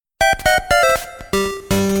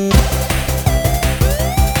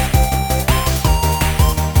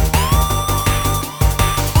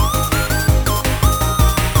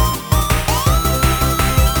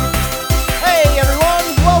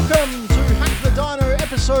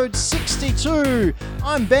episode 62.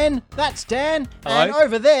 I'm Ben, that's Dan, Hello. and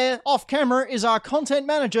over there, off camera, is our content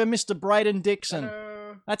manager, Mr. Braden Dixon.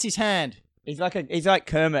 Hello. That's his hand. He's like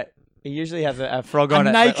Kermit. He usually has a frog A on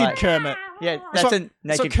it. but naked like- Kermit. Yeah, That's that's what, a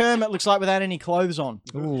that's what naked. Kermit looks like without any clothes on.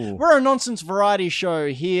 Ooh. We're a nonsense variety show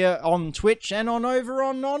here on Twitch and over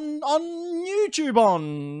on YouTube.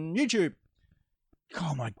 On YouTube.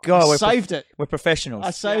 Oh my god, I saved it. we're professionals.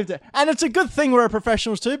 I saved it. And it's a good thing we're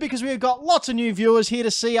professionals too, because we've got lots of new viewers here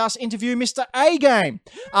to see us interview Mr. A-Game.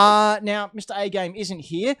 Now, Mr. A-Game isn't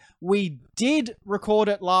here. We did record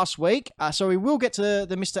it last week, so we will get to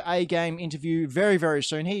the Mr. A-Game interview very, very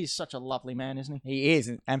soon. He's such a lovely man, isn't he? He is,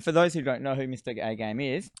 and for those who don't know who Mr. A Game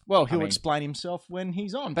is, Well, he'll mean- explain himself when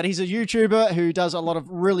he's on. But he's a YouTuber who does a lot of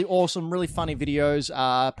really awesome, really funny videos,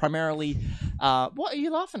 primarily... what are you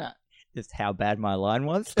laughing at? just how bad my line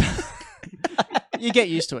was. You get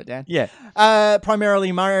used to it, Dan. Yeah,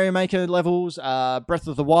 Primarily Mario Maker levels, Breath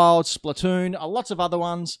of the Wild, Splatoon, lots of other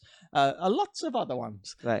ones. So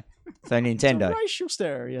Nintendo. Racial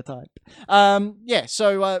stereotype.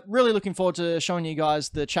 So really looking forward to showing you guys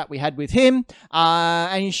the chat we had with him.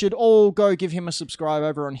 And you should all go give him a subscribe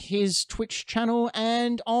over on his Twitch channel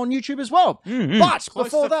and on YouTube as well. Mm-hmm. But Close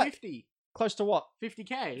before to that, 50. close to what?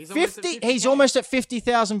 50k. He's 50. He's almost at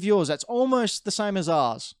 50,000 viewers. That's almost the same as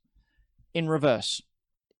ours in reverse.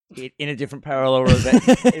 In a different parallel or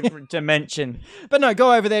different dimension. But no,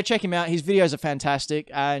 go over there, check him out. His videos are fantastic,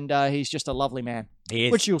 and he's just a lovely man, He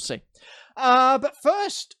is. which you'll see. But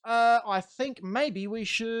first, I think maybe we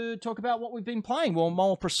should talk about what we've been playing. Well,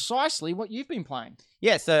 more precisely, what you've been playing.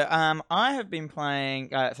 Yeah, so I have been playing.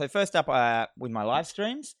 So first up, with my live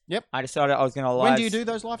streams. Yep. I decided I was going to live. When do you do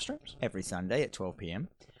those live streams? Every Sunday at 12 p.m.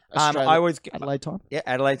 Australia- I was Adelaide time?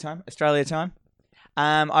 Adelaide time, Australia time.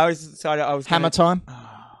 I was decided I was Hammer time?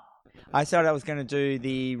 I decided I was going to do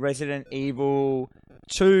the Resident Evil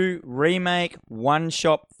 2 remake one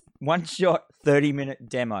shot 30-minute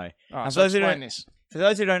demo. All right, And so for those who explain don't- this. For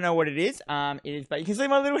those who don't know what it is, but you can see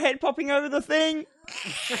my little head popping over the thing.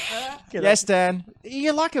 Yes, Dan.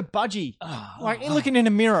 You're like a budgie. Like you're looking in a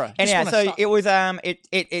mirror. Just Anyhow, wanna so start- it was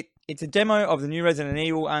it's a demo of the new Resident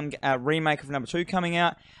Evil remake of number 2 coming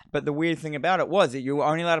out. But the weird thing about it was that you were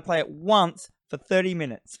only allowed to play it once for 30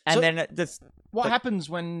 minutes, and So- then it just What happens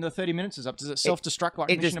when the 30 minutes is up? Does it self-destruct like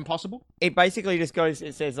it Mission just- Impossible? it basically just goes.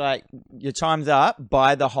 It says like your time's up.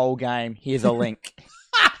 Buy the whole game. Here's a link.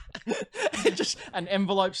 Just an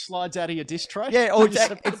envelope slides out of your disc tray? Yeah, or You just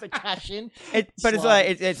that- put the cash in. But it's Slide.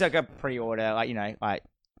 like it's like a pre-order,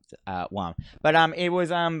 one. But it was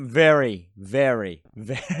very, very,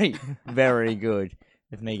 very, very good.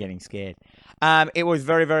 With me getting scared. It was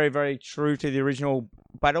very, very, very true to the original,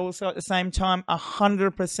 but also at the same time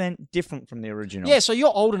 100% different from the original. Yeah, so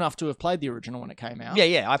you're old enough to have played the original when it came out.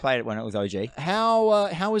 Yeah. I played it when it was OG.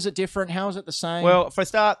 How is it different? How is it the same? Well, for a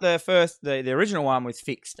start, the original one was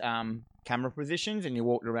fixed camera positions, and you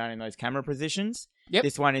walked around in those camera positions. Yep.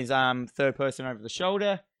 This one is third person over the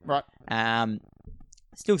shoulder. right.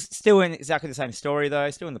 Still in exactly the same story though.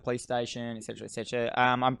 Still in the police station, etc., etc.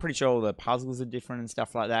 I'm pretty sure all the puzzles are different and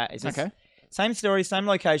stuff like that. It's just Okay. same story, same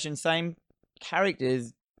location, same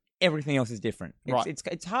characters. Everything else is different. Right.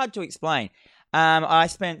 It's hard to explain. I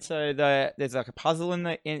spent there's like a puzzle in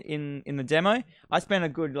the demo. I spent a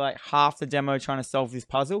good like half the demo trying to solve this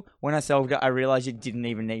puzzle. When I solved it, I realized you didn't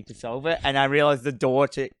even need to solve it, and I realized the door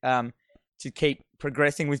to keep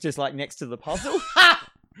progressing was just like next to the puzzle.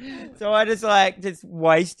 So I just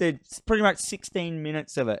wasted pretty much 16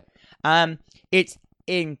 minutes of it. It's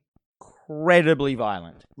incredibly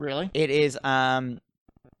violent. Really? It is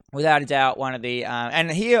without a doubt one of the and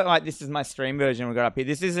here this is my stream version we got up here.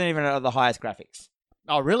 This isn't even at the highest graphics.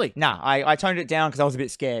 Oh, really? Nah, I toned it down because I was a bit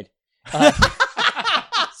scared.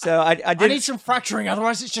 So I I did. need some fracturing,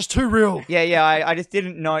 otherwise it's just too real. Yeah. I just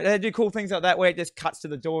didn't know. They do cool things like that where it just cuts to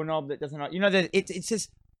the doorknob that doesn't. It's just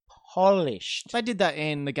polished. They did that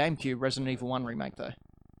in the GameCube Resident Evil 1 remake, though.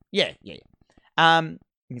 Yeah. You can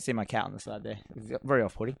see my cat on the side there. It's very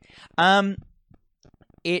off-putting.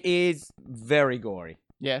 It is very gory.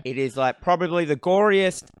 Yeah. It is like probably the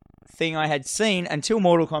goriest thing I had seen until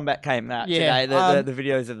Mortal Kombat came out Yeah, today. The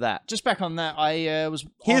videos of that. Just back on that, I was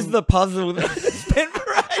Here's on, the puzzle that Ben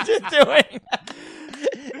Barrage is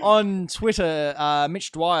doing. on Twitter,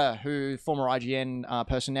 Mitch Dwyer, who former IGN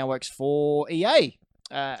person, now works for EA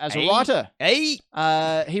as a writer. Hey.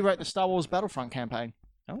 He wrote the Star Wars Battlefront campaign.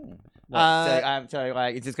 Oh. So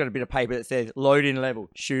it's just got a bit of paper that says load in level,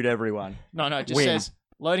 shoot everyone. No, it just Win. says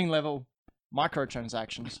loading level,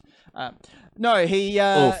 microtransactions. No, he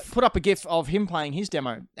Oof. put up a GIF of him playing his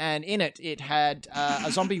demo, and in it had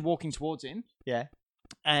a zombie walking towards him. Yeah.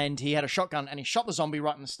 and he had a shotgun and he shot the zombie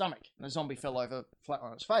right in the stomach. And the zombie fell over flat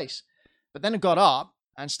on its face. But then it got up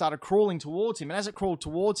and started crawling towards him. And as it crawled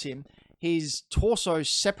towards him, his torso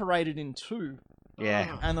separated in two.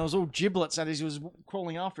 Yeah. And there was all giblets as he was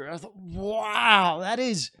crawling after it. I thought, wow, that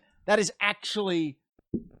is actually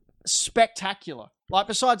spectacular. Like,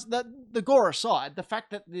 besides the gore aside, the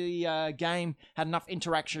fact that the game had enough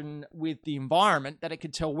interaction with the environment that it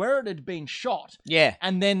could tell where it had been shot. Yeah.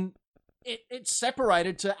 And then it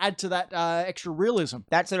separated to add to that extra realism.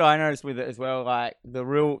 That's what I noticed with it as well. Like the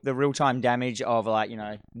real time damage of like, you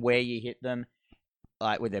know, where you hit them,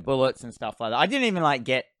 like with their bullets and stuff like that. I didn't even like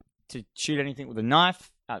get to shoot anything with a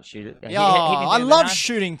knife. Shoot it. Yeah, I love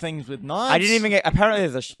shooting things with knives. I didn't even get. Apparently,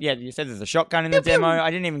 you said there's a shotgun in the demo. I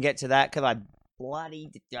didn't even get to that because I bloody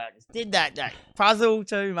did that puzzle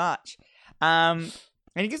too much. And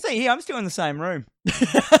you can see here, I'm still in the same room.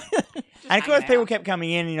 And of course, people kept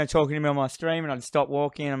coming in, you know, talking to me on my stream, and I'd stop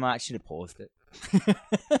walking, and I'm like, I should have paused it.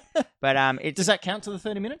 But does that count to the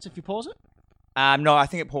 30 minutes if you pause it? No, I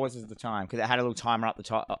think it pauses the time because it had a little timer up the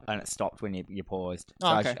top, and it stopped when you paused.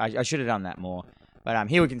 So okay. I should have done that more. But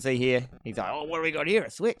here we can see here, he's like, oh, what do we got here?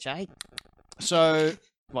 A Switch, eh? So,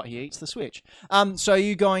 what, he eats the Switch. So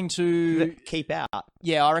you're going to keep out?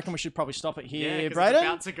 Yeah, I reckon we should probably stop it here, Brayden. Brayden. It's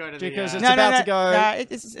about to go to because the, it's about to go. No,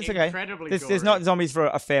 it's okay. Incredibly There's not zombies for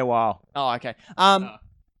a fair while. Oh, okay.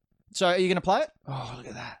 So are you going to play it? Oh, look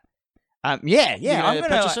at that. Yeah.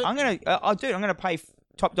 Purchase it? I'm gonna pay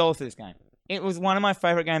top dollar for this game. It was one of my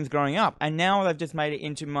favorite games growing up, and now they've just made it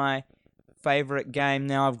into my favorite game.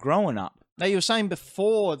 Now I've grown up. Now, you were saying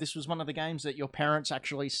before this was one of the games that your parents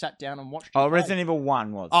actually sat down and watched. You play. Resident Evil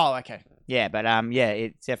 1 was. Oh, okay. Yeah, but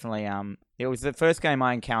it's definitely it was the first game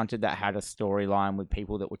I encountered that had a storyline with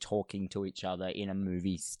people that were talking to each other in a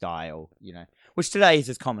movie style, you know, which today is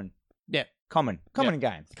just common. Yeah. Common in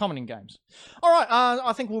games. Common in games. All right,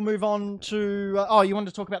 I think we'll move on to... you wanted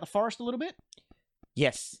to talk about the forest a little bit?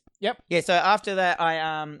 Yes. Yep. Yeah, so after that,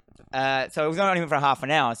 so it was only for half an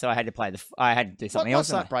hour, so I had to I had to do something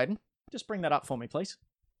else. What's that, Brayden? Just bring that up for me, please.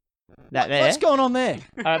 That there? What's going on there?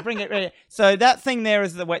 Bring it right. So that thing there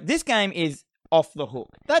is the way. This game is off the hook.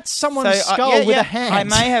 That's someone's skull with a hand.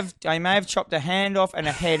 I may have chopped a hand off and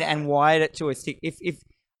a head and wired it to a stick. If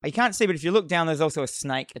you can't see, but if you look down, there's also a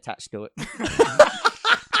snake attached to it.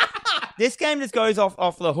 This game just goes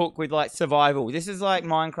off the hook with like survival. This is like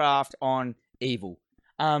Minecraft on evil.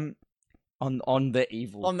 On the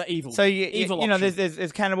evil. On the evil. So you know,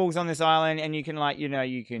 there's cannibals on this island, and you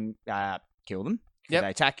can kill them. If they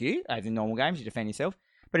attack you, as in normal games, you defend yourself.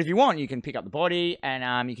 But if you want, you can pick up the body,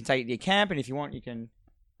 and you can take it to your camp. And if you want, you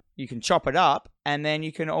can chop it up, and then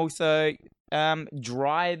you can also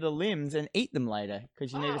dry the limbs and eat them later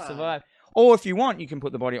because you need to survive. Or if you want, you can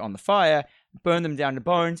put the body on the fire, burn them down to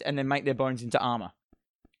bones, and then make their bones into armor.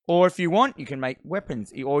 Or if you want, you can make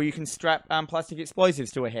weapons, or you can strap plastic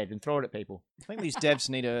explosives to a head and throw it at people. I think these devs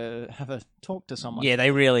need to have a talk to someone. Yeah,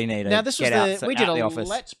 they really need to. Now, this was we did a office.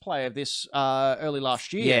 Let's Play of this early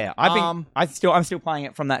last year. Yeah, I'm still playing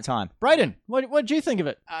it from that time. Brayden, what did you think of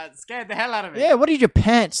it? Scared the hell out of me. Yeah, what did your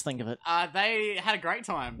pants think of it? They had a great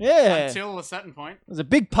time. Yeah. Until a certain point. There's a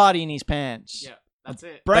big party in his pants. Yeah. That's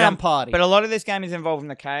it. Brown party. But a lot of this game is involved in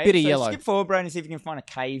the cave. Bit of yellow. Skip forward, Brayden, and see if you can find a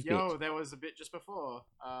cave bit. There was a bit just before.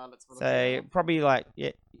 Let's look so probably like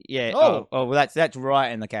yeah. Oh, well, that's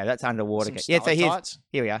right in the cave. That's underwater. Some Yeah. So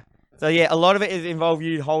here we are. So yeah, a lot of it is involve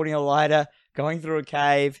you holding a lighter, going through a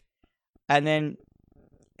cave, and then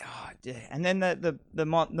the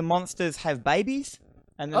monsters have babies.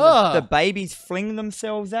 And then the babies fling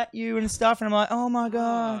themselves at you and stuff, and I'm like, oh my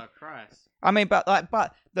god! Oh Christ! I mean, but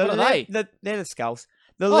they're the skulls.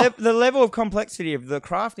 The level of complexity of the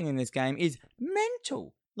crafting in this game is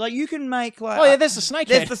mental. Like you can make there's the snake.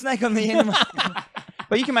 There's the snake on the end.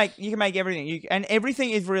 But you can make everything. And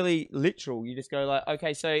everything is really literal. You just go like,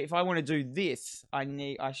 okay, so if I want to do this,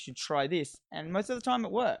 I should try this, and most of the time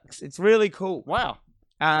it works. It's really cool. Wow.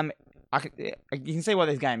 You can see why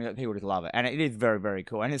this game people just love it, and it is very, very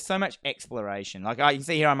cool. And there's so much exploration. Like you can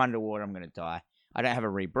see here, I'm underwater. I'm going to die. I don't have a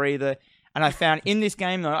rebreather. And I found in this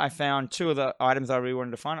game though, I found two of the items I really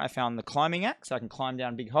wanted to find. I found the climbing axe, so I can climb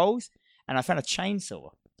down big holes, and I found a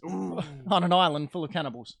chainsaw. Ooh. On an island full of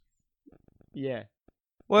cannibals. Yeah.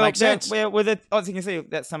 Well, makes sense. As you can see,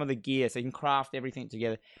 that's some of the gear, so you can craft everything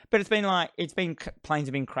together. But planes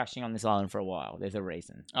have been crashing on this island for a while. There's a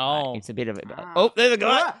reason. Oh, it's a bit of it. Oh, there's a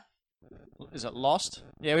guy. Is it lost?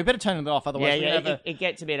 Yeah, we better turn it off. Otherwise, it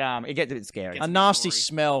gets a bit scary. A nasty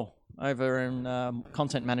smell over in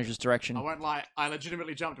content manager's direction. I won't lie, I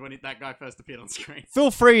legitimately jumped when that guy first appeared on screen. Feel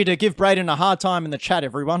free to give Braden a hard time in the chat,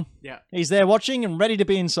 everyone. Yeah, He's there watching and ready to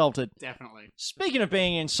be insulted. definitely. Speaking of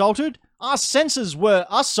being insulted, our senses were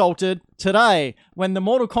assaulted today when the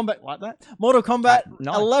Mortal Kombat Mortal Kombat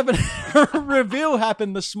nice. 11 reveal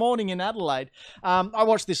happened this morning in Adelaide. I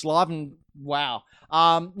watched this live and wow.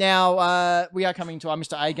 Now we are coming to our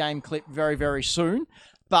Mr. A Game clip very, very soon.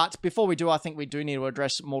 But before we do, I think we do need to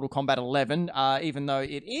address Mortal Kombat 11, even though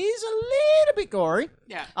it is a little bit gory.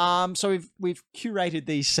 Yeah. So we've curated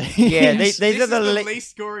these scenes. Yeah, This these are is the the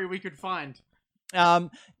least gory we could find.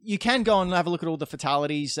 You can go and have a look at all the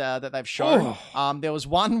fatalities that they've shown. There was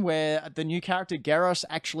one where the new character Garrus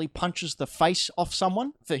actually punches the face off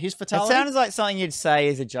someone for his It fatality. sounds like something you'd say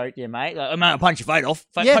as a joke, dear mate. Like, I'm gonna punch your face off.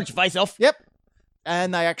 Yeah. Punch your face off. Yep,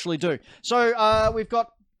 and they actually do. So we've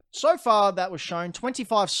got so far that was shown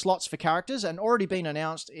 25 slots for characters, and already been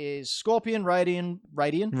announced is Scorpion, Radiant,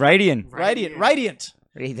 Radiant.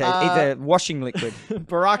 He's a washing liquid.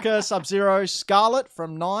 Baraka, Sub-Zero, Scarlet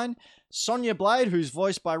from 9. Sonya Blade, who's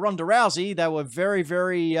voiced by Ronda Rousey. They were very,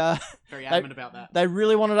 very... Very adamant about that. They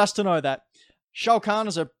really wanted us to know that. Shao Kahn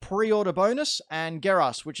is a pre-order bonus, and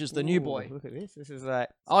Geras, which is the new boy. Look at this. This is like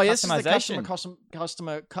Oh, yes, this is the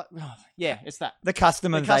customization. yeah, it's that. The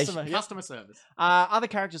customization. customer. Yep. Customer service. Other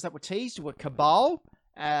characters that were teased were Cabal,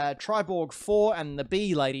 Triborg 4, and the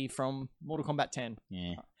Bee Lady from Mortal Kombat 10.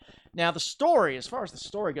 Yeah. Now, the story, as far as the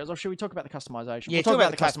story goes, or should we talk about the customization? Yeah, we'll talk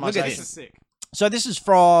about the custom- look at This customization. is sick. So this is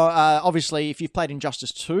for, obviously, if you've played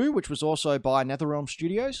Injustice 2, which was also by NetherRealm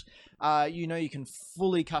Studios, you know you can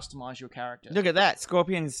fully customize your character. Look at that.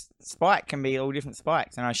 Scorpion's spike can be all different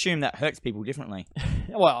spikes, and I assume that hurts people differently.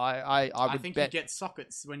 Well, I I would think bet. you get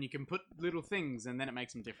sockets when you can put little things and then it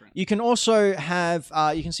makes them different. You can also have,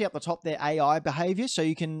 you can see up the top their AI behavior, so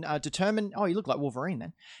you can determine, oh, you look like Wolverine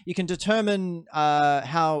then. You can determine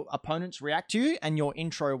how opponents react to you and your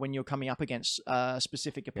intro when you're coming up against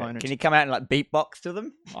specific opponents. Can you come out and like beatbox to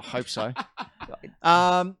them? I hope so.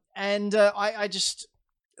 I just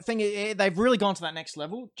think they've really gone to that next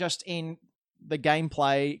level, just in the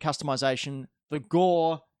gameplay, customization, the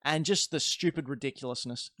gore, and just the stupid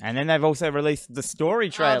ridiculousness. And then they've also released the story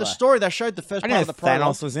trailer. The story, they showed the first I part didn't of know the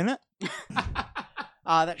prologue. Thanos was in it.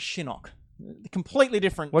 That's Shinnok. Completely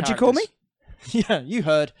different What'd you call me? Yeah, you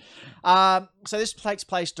heard. So this takes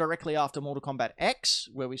place directly after Mortal Kombat X,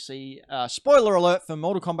 where we see, spoiler alert for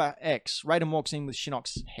Mortal Kombat X, Raiden walks in with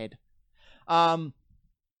Shinnok's head.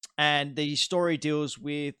 And the story deals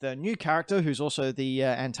with the new character, who's also the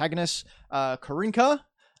antagonist, Karinka,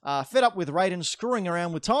 fed up with Raiden screwing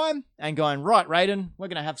around with time and going, right, Raiden, we're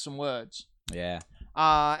going to have some words. Yeah.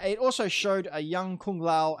 It also showed a young Kung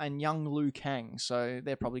Lao and young Liu Kang, so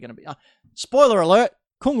they're probably going to be... spoiler alert,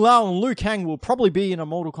 Kung Lao and Liu Kang will probably be in a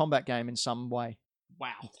Mortal Kombat game in some way.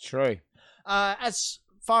 Wow. True. As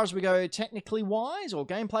far as we go technically wise or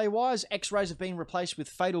gameplay wise, X-rays have been replaced with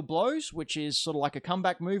fatal blows, which is sort of like a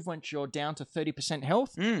comeback move once you're down to 30%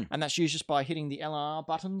 health, and that's used just by hitting the LR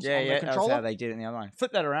buttons on the That's controller. how they did it in the other one.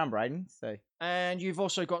 Flip that around, Braden. So And you've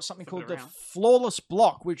also got something Flip called it the around. Flawless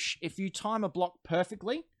Block, which if you time a block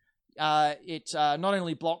perfectly, it not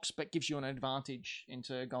only blocks but gives you an advantage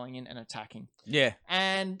into going in and attacking. yeah.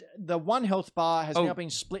 And the 1 health bar has Oh. now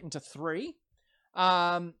been split into 3.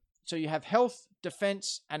 So you have health,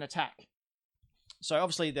 defense, and attack. So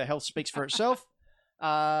obviously the health speaks for itself.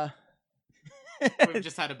 We've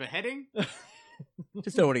just had a beheading.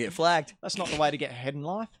 Just don't want to get flagged. That's not the way to get ahead in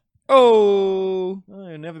life. Oh,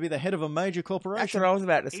 You'll never be the head of a major that's corporation. what I was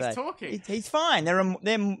about to He's say. talking. He's fine.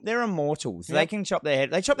 They're immortals. Yep. They can chop their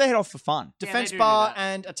head. They chop their head off for fun. Yeah, Defense they do bar that.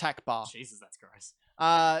 and attack bar. Jesus, that's gross.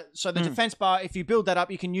 So the defense bar, if you build that up,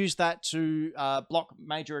 you can use that to block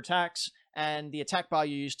major attacks, and the attack bar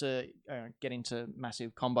you use to get into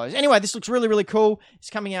massive combos. Anyway, this looks really, really cool. It's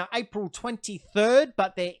coming out April 23rd,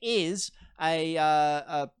 but there is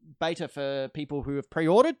a beta for people who have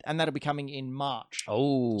pre-ordered, and that'll be coming in March.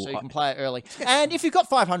 Oh, So you can play it early. And if you've got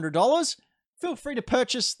 $500, feel free to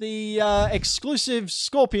purchase the exclusive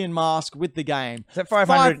Scorpion mask with the game. is that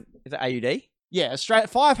 500? Is that AUD? Yeah,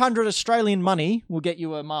 500 Australian money will get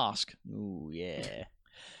you a mask. Oh, yeah.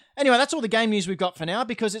 Anyway, that's all the game news we've got for now,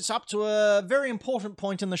 because it's up to a very important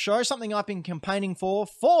point in the show, something I've been campaigning for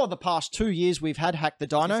the past 2 years. We've had Hack the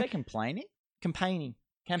Did you Dino. say complaining? Campaigning.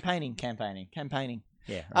 Campaigning.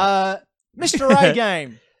 Yeah. Mr. A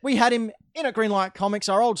Game. We had him in at Greenlight Comics,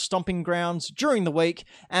 our old stomping grounds, during the week,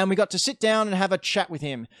 and we got to sit down and have a chat with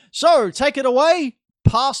him. So, take it away,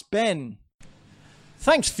 Past Ben.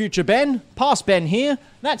 Thanks, future Ben. Past Ben here.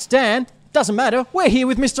 That's Dan. Doesn't matter. We're here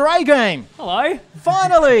with Mr. A Game. Hello.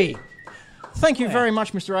 Finally! Thank you very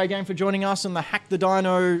much, Mr. A Game, for joining us in the Hack the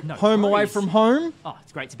Dino No Home Away worries. from Home. Oh,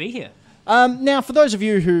 it's great to be here. Now, for those of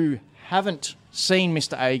you who haven't seen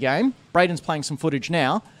Mr. A Game, Braden's playing some footage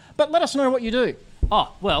now, but let us know what you do.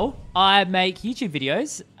 Oh, well, I make YouTube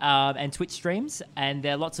videos and Twitch streams, and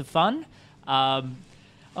they're lots of fun.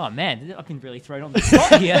 Oh, man, I've been really thrown on the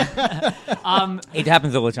spot here. It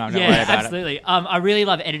happens all the time. Don't worry Yeah, about it. absolutely. I really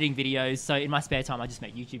love editing videos, so in my spare time, I just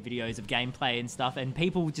make YouTube videos of gameplay and stuff, and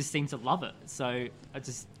people just seem to love it, so I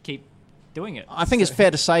just keep doing it. I think it's fair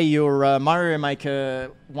to say your Mario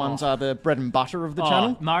Maker ones are the bread and butter of the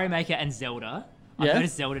channel. Mario Maker and Zelda. Yeah? I've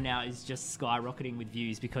noticed Zelda now is just skyrocketing with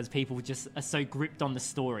views because people just are so gripped on the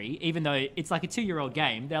story. Even though it's like a 2-year-old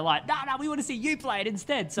game, they're like, no, we want to see you play it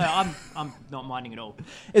instead. So I'm not minding at all.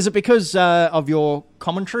 Is it because of your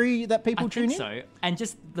commentary that people I tune think in? so. And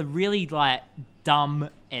just the really like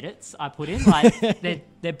dumb edits I put in, like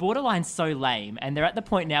they're borderline so lame, and they're at the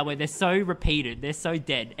point now where they're so repeated, they're so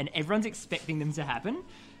dead, and everyone's expecting them to happen.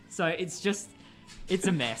 So it's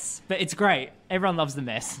a mess, but it's great. Everyone loves the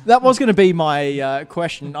mess. That was going to be my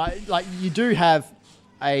question. You do have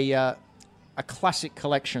a classic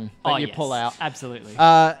collection that you yes, pull out. Absolutely.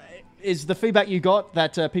 Is the feedback you got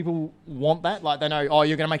that people want that? Like they know, oh,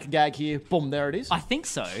 you're going to make a gag here. Boom, there it is. I think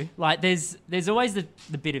so. Like, there's always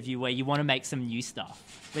the bit of you where you want to make some new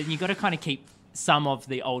stuff, but you got to kind of keep some of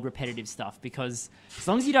the old repetitive stuff, because as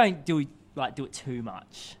long as you don't do it too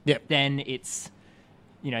much, Yep. then it's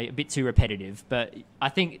a bit too repetitive. But I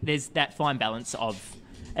think there's that fine balance of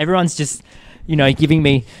everyone's just giving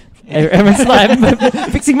me. Everyone's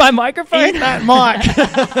like fixing my microphone. that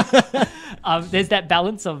mic. There's that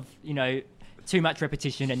balance of too much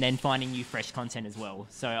repetition and then finding new fresh content as well.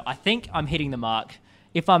 So I think I'm hitting the mark.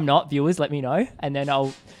 If I'm not, viewers, let me know, and then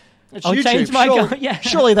I'll YouTube. change my surely, go- yeah.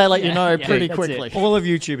 surely they let you Yeah, know yeah, pretty that's quickly. it. All of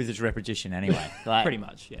YouTube is just repetition anyway. Like, pretty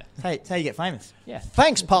much, yeah. It's how you get famous. Yeah.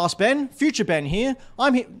 Thanks, past Ben. Future Ben here.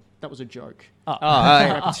 I'm here. That was a joke. Oh,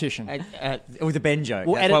 Repetition. It was a Ben joke.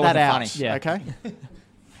 We'll That's edit why it that wasn't out. funny.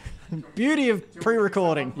 Yeah. Okay. Beauty of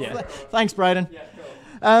pre-recording. Yeah. Thanks, Braden.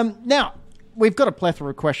 Now, we've got a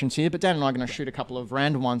plethora of questions here, but Dan and I are going to shoot a couple of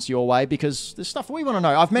random ones your way because there's stuff we want to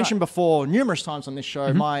know. I've mentioned before numerous times on this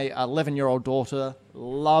show, my 11-year-old daughter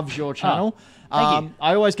loves your channel. Thank you.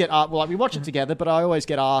 I always get we watch it together, but I always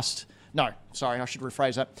get asked. No, sorry, I should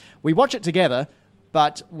rephrase that. We watch it together,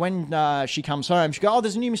 but when she comes home, she go, "Oh,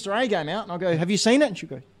 there's a new Mr. A Game out," and I'll go, "Have you seen it?" And she'll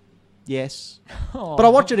go, "Yes," but I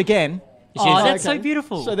watch it again. Oh, that's so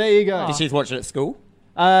beautiful. So there you go. Did she watch it at school?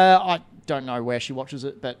 I don't know where she watches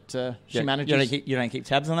it, but she manages. You don't keep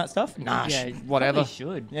tabs on that stuff? Nah, Yeah, whatever. probably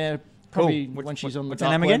should. Yeah, probably Cool. when she's on the What's her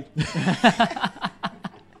dark name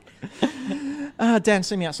web. Dan,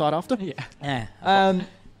 see me outside after. Yeah. Yeah.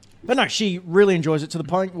 But no, she really enjoys it to the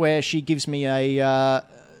point where she gives me a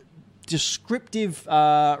descriptive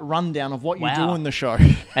rundown of what you do Wow. in the show.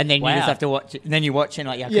 And then you Wow. just have to watch it. And then you watch it and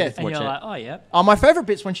like, you have Yeah. to just And watch you're it. like, oh, yeah. My favourite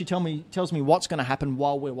bit's when she tells me what's going to happen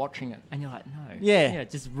while we're watching it. And you're like, no. Yeah. Yeah,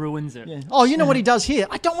 it just ruins it. Yeah. Oh, you know what he does here?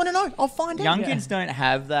 I don't want to know. I'll find out. Young Yeah. kids don't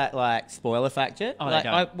have that like spoiler factor. Oh, they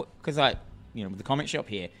like, don't. Because with the comic shop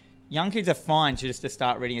here, young kids are fine to just to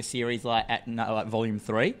start reading a series like at like volume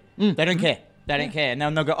 3. They don't care. They don't care. And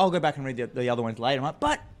then they'll go, "I'll go back and read the other ones later." I'm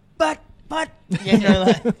like, but.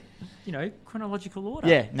 Yeah, Chronological order.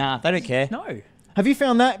 yeah, nah, they don't care. No. Have you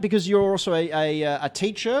found that because you're also a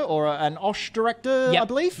teacher or an OSH director, Yep. I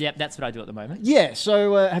believe? Yep, that's what I do at the moment. Yeah,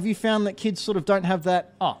 so have you found that kids sort of don't have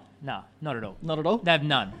that? Oh, no, not at all. Not at all? They have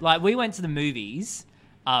none. Like, we went to the movies.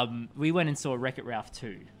 We went and saw Wreck-It Ralph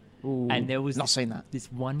 2. And there was not seen that.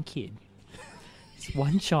 this one kid, this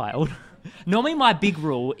one child. Normally, my big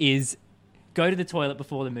rule is go to the toilet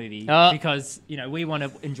before the movie because, we want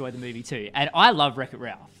to enjoy the movie too. And I love Wreck-It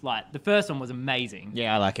Ralph. Like, the first one was amazing.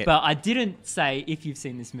 Yeah, I like it. But I didn't say, if you've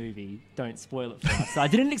seen this movie, don't spoil it for us. So I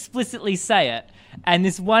didn't explicitly say it. And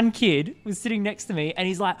this one kid was sitting next to me and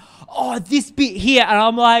he's like, "Oh, this bit here." And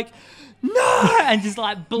I'm like, "No!" And just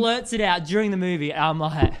like blurts it out during the movie. And I'm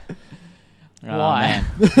like, why?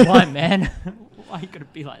 man. Why, man? Why you gotta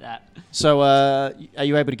be like that? So are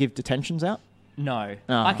you able to give detentions out? No.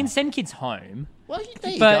 Oh. I can send kids home. Well,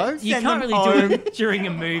 there you But you Send can't them really do it during a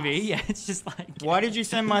movie. Yeah, it's just like... Why did you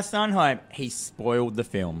send my son home? He spoiled the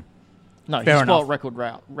film. No, Fair he's enough. got Record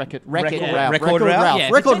Ralph. Record Record Ralph. Ralph. Record Ralph. Yeah,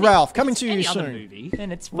 if Record it's any- Ralph. if Coming it's to you any other soon. movie,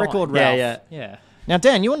 then it's fine. Record Yeah, Ralph. yeah. Yeah. Now,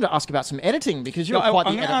 Dan, you wanted to ask about some editing because you're quite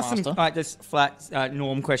I'm the going to edit ask master. some like just flat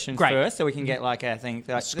norm questions Great. first, so we can get like a thing. Like,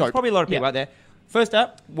 there's Scope. probably a lot of people Yeah. out there. First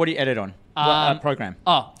up, what do you edit on? What program?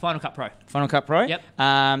 Oh, Final Cut Pro. Final Cut Pro. Yep.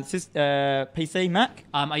 PC, Mac.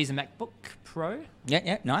 I use a MacBook Pro.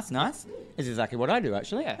 Yeah, nice. This is exactly what I do,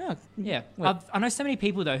 actually. Yeah, Oh, yeah. well- I know so many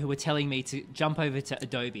people though who were telling me to jump over to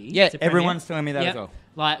Adobe. Yeah, to Premiere. everyone's telling me that as well.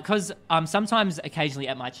 Like, because sometimes, occasionally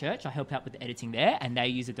at my church, I help out with the editing there, and they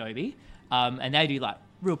use Adobe, and they do like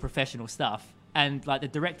real professional stuff. And like the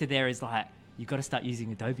director there is like, "You got to start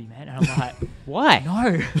using Adobe, man." And I'm like, Why?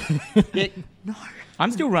 "No, Yeah, no." I'm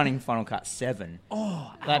still running Final Cut 7.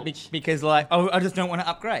 Oh, Like, because like I just don't want to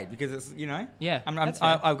upgrade because it's Yeah, I'm, that's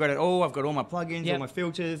fair. I've got it all. I've got all my plugins, Yep. all my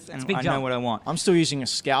filters, and a big I know jump. what I want. I'm still using a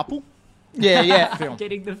scalpel. Yeah.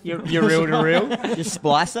 getting the Your reel to reel, your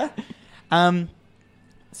splicer.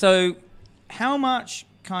 So how much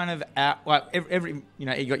kind of like every you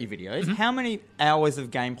got your videos. Mm-hmm. How many hours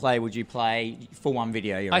of gameplay would you play for one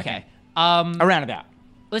video? You reckon? Okay. Around about.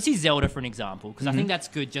 Let's use Zelda for an example, because I Mm-hmm. think that's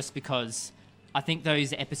good just because I think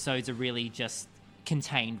those episodes are really just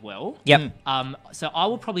contained well. Yep. So I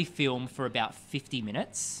will probably film for about 50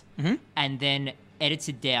 minutes, Mm-hmm. and then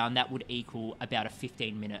edited down, that would equal about a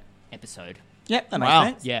 15-minute episode. Yep. That Wow.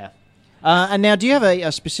 makes sense. Yeah. And now, do you have a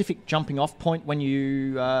specific jumping off point when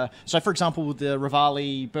you... so, for example, the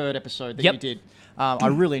Rivali Bird episode that Yep. you did, I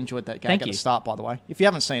really enjoyed that gag Thank at you. the start, by the way. If you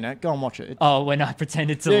haven't seen it, go and watch it. Oh, when I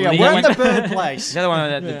pretended to There you go. leave. We're in the bird place. Is that the one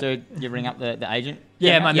that the dude you ring up the agent?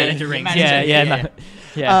 Yeah, my Yeah, manager your rings. manager, Yeah.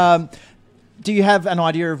 Yeah. Do you have an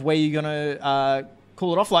idea of where you're going to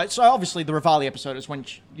call it off? Like, so, obviously, the Rivali episode is when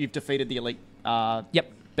you've defeated the elite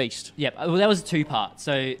Yep. beast. Yep. Well, that was a two-part.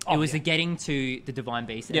 So it was yeah. the getting to the Divine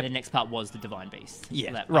Beast, and Yep. the next part was the Divine Beast.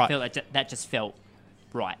 Yeah, I right. feel like that just felt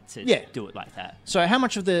right to Yeah. do it like that. So, how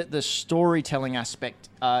much of the storytelling aspect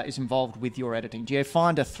is involved with your editing? Do you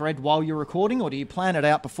find a thread while you're recording, or do you plan it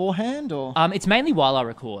out beforehand? Or It's mainly while I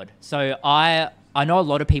record. So I know a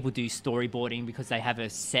lot of people do storyboarding because they have a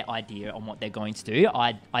set idea on what they're going to do.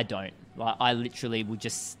 I don't. Like, I literally will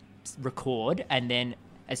just record, and then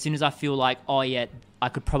as soon as I feel like, oh yeah, I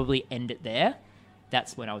could probably end it there,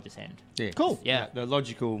 that's when I'll just end. Yeah. Cool. Yeah. The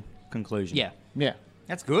logical conclusion. Yeah. yeah,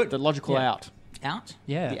 That's good. the logical Yeah. out. Out.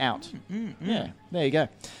 Yeah. The out. Yeah, there you go.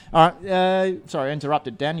 All right. Sorry, I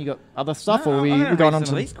interrupted. Dan, you got other stuff, or I'm gonna we're going read on some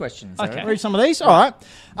to of these questions. Okay. Sarah. read some of these? All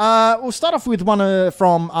right. We'll start off with one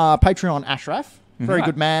from Patreon Ashraf. Very Right.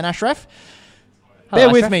 good man, Ashraf. Hello, Bear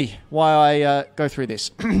with Ashraf. me while I go through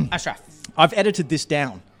this. Ashraf. I've edited this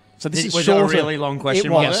down. So this is Was it a shorter. really long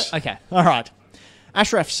question? It was. Was it? Okay. All right.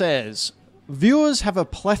 Ashraf says, viewers have a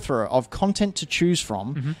plethora of content to choose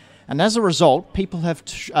from, and as a result, people have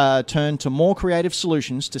turned to more creative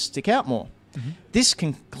solutions to stick out more. This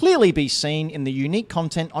can clearly be seen in the unique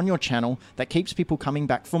content on your channel that keeps people coming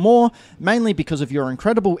back for more, mainly because of your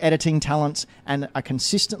incredible editing talents and a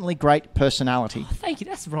consistently great personality. Thank you.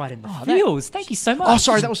 That's right in the feels. Thank you so much. Oh,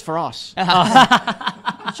 sorry, that was for us.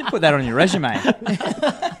 You should put that on your resume.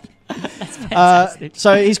 Fantastic.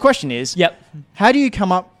 So his question is, Yep. how do you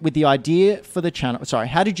come up with the idea for the channel? Sorry,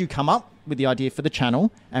 how did you come up with the idea for the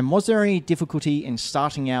channel? And was there any difficulty in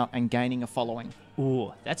starting out and gaining a following?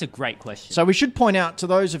 Ooh, that's a great question. So we should point out to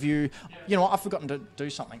those of you, you know what, I've forgotten to do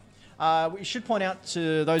something. We should point out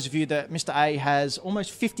to those of you that Mr. A has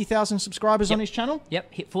almost 50,000 subscribers on his channel.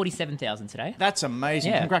 Yep, hit 47,000 today. That's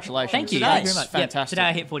amazing. Yeah. Congratulations. Thank you. That's Thank you very much. Yep, fantastic. today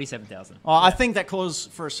I hit 47,000. Oh, I think that calls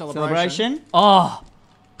for a celebration. Celebration. Oh,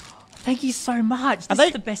 thank you so much. This they-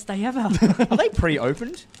 is the best day ever. Are they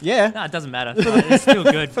pre-opened? Yeah. No, it doesn't matter. It's still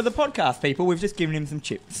good. For the podcast people, we've just given him some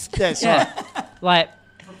chips. That's right. Yeah, like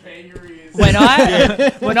when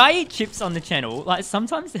I eat chips on the channel, like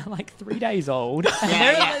sometimes they're like 3 days old, and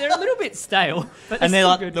they're a little bit stale, but And they're still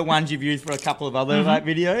like good. the ones you've used for a couple of other like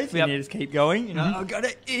videos, Yep. and you just keep going. You know, I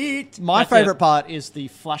gotta eat. My That's favourite it. part is the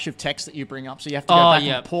flash of text that you bring up, so you have to go Oh, back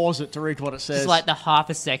yeah. and pause it to read what it says. It's like the half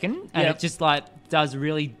a second, and Yep. it just like does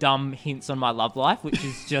really dumb hints on my love life, which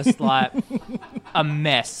is just like a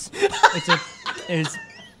mess. It's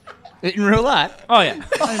In real life. oh yeah,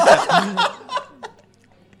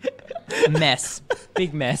 a mess,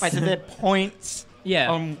 big mess. Wait, so they're points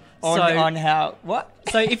Yeah. on So- on how what?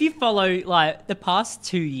 So if you follow like the past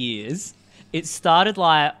 2 years, it started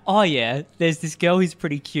like, oh yeah, there's this girl who's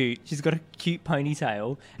pretty cute. She's got a cute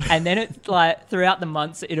ponytail. And then it like throughout the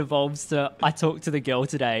months it evolves to I talked to the girl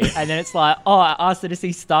today. And then it's like, oh, I asked her to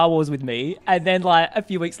see Star Wars with me. And then like a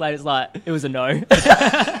few weeks later it's like it was a no.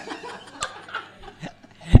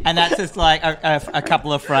 And that's just like a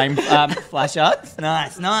couple of frame flash ups.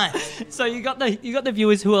 Nice. So you got the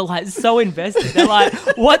viewers who are like so invested. They're like,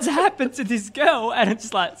 what's happened to this girl? And it's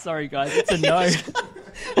just like, sorry guys, it's a no.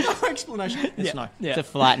 no explanation. It's no. Yeah. It's a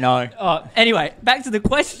flat no. Oh, anyway, back to the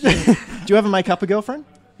question. Do you ever make up a girlfriend?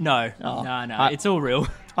 No, Oh. no, it's all real.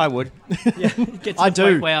 I would. Get to I the do.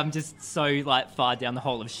 point where I'm just so like far down the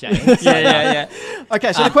hole of shame. Yeah.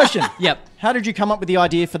 Okay, so the question. Yep. How did you come up with the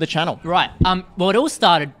idea for the channel? Right. Well, it all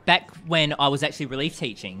started back when I was actually relief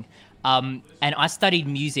teaching, and I studied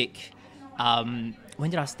music. When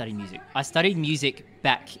did I study music? I studied music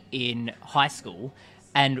back in high school,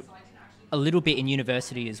 and a little bit in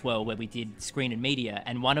university as well, where we did screen and media.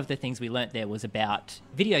 And one of the things we learnt there was about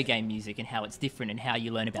video game music and how it's different, and how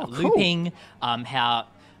you learn about looping, how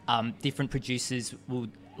different producers will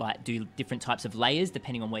like do different types of layers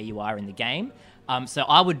depending on where you are in the game. So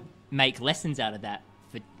I would make lessons out of that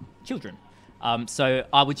for children. So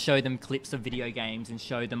I would show them clips of video games and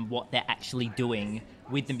show them what they're actually doing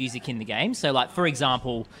with the music in the game. So like, for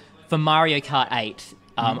example, for Mario Kart 8,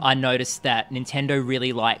 I noticed that Nintendo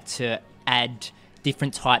really liked to add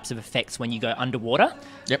different types of effects when you go underwater.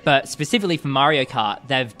 Yep. But specifically for Mario Kart,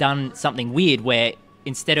 they've done something weird where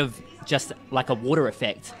instead of just like a water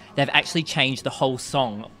effect, they've actually changed the whole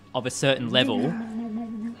song of a certain level.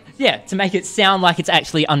 Yeah, to make it sound like it's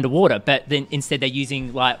actually underwater, but then instead they're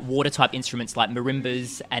using like water type instruments like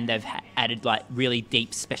marimbas, and they've added like really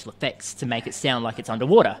deep special effects to make it sound like it's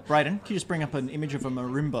underwater. Brayden, can you just bring up an image of a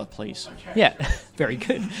marimba, please? Yeah, very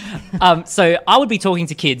good. So I would be talking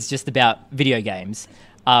to kids just about video games.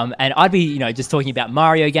 And I'd be, just talking about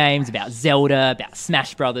Mario games, about Zelda, about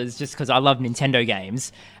Smash Brothers, just because I love Nintendo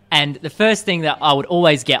games. And the first thing that I would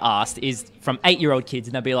always get asked is from 8-year-old kids,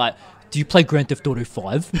 and they'll be like, do you play Grand Theft Auto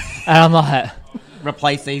 5? And I'm like...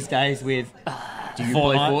 Replace these days with... Do you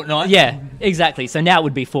play Fortnite? Yeah, exactly. So now it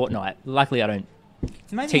would be Fortnite. Luckily, I don't...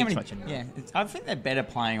 It's amazing teach how much many, anymore. I think they're better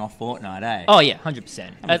playing off Fortnite, eh? Oh, yeah,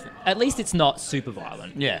 100%. At least it's not super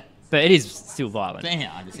violent. Yeah. But it is still violent.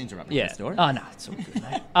 Damn, I just interrupted Yeah. the story. Oh, no, it's all good,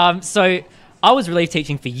 mate. So I was relief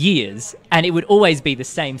teaching for years, and it would always be the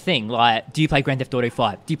same thing. Like, do you play Grand Theft Auto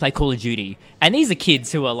 5? Do you play Call of Duty? And these are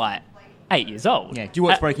kids who are like 8 years old. Yeah, do you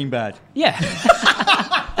watch Breaking Bad? Yeah.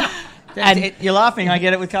 And you're laughing, I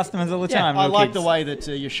get it with customers all the time. I little like kids. the way that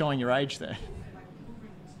you're showing your age there.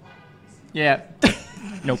 Yeah.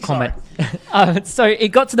 No comment. So it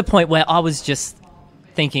got to the point where I was just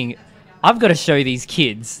thinking, I've got to show these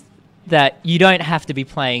kids that you don't have to be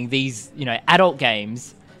playing these, adult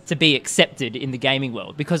games to be accepted in the gaming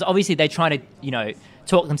world, because obviously they're trying to,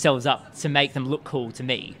 talk themselves up to make them look cool to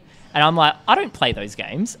me. And I'm like, I don't play those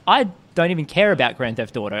games. I don't even care about Grand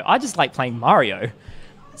Theft Auto. I just like playing Mario.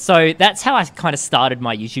 So that's how I kind of started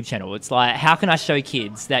my YouTube channel. It's like, how can I show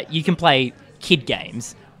kids that you can play kid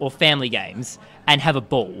games or family games and have a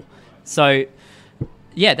ball? So,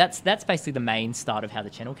 yeah, that's basically the main start of how the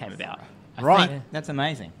channel came about. Right. That's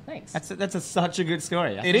amazing. Thanks. That's such a good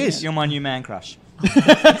story. It is. You're my new man crush.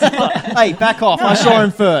 Hey, back off. I saw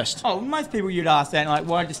him first. Oh, most people you'd ask that, like,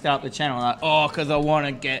 why'd you start the channel? Like, oh, because I want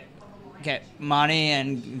to get money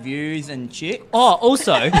and views and shit. Oh,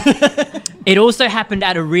 also, it also happened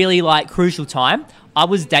at a really crucial time. I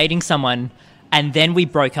was dating someone, and then we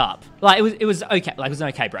broke up. Like it was okay. Like it was an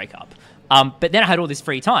okay breakup. But then I had all this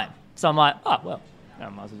free time, so I'm like, oh well, I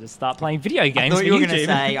might as well just start playing video games. I thought you for were going to YouTube.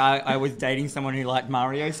 say I was dating someone who liked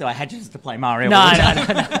Mario, so I had to play Mario No, all the no,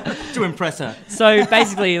 time to impress her. So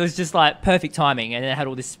basically, it was just perfect timing, and then I had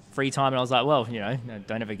all this free time, and I was like, well,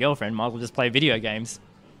 don't have a girlfriend, might as well just play video games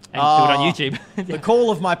and do it on YouTube. The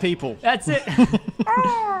call of my people. That's it.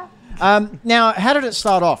 Now, how did it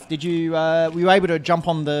start off? Did you were you able to jump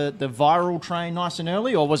on the viral train nice and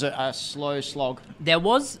early, or was it a slow slog? There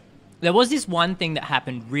was this one thing that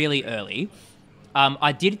happened really early.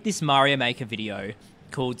 I did this Mario Maker video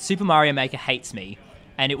called Super Mario Maker Hates Me,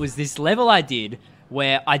 and it was this level I did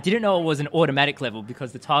where I didn't know it was an automatic level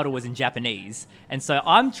because the title was in Japanese, and so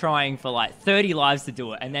I'm trying for 30 lives to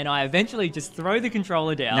do it, and then I eventually just throw the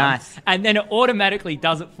controller down, Nice. and then it automatically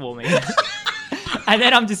does it for me. And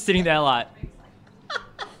then I'm just sitting there like,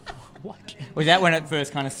 what? Was that when it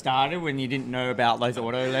first kind of started, when you didn't know about those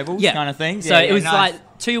auto levels Yeah. kind of thing? So Yeah, it was nice.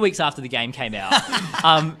 2 weeks after the game came out.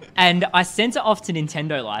 And I sent it off to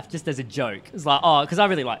Nintendo Life just as a joke. It was because I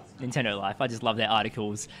really like Nintendo Life. I just love their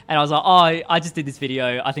articles. And I was like, I just did this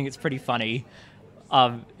video. I think it's pretty funny.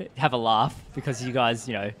 Have a laugh because you guys,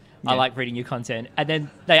 I like reading your content. And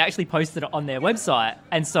then they actually posted it on their website.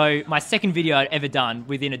 And so my second video I'd ever done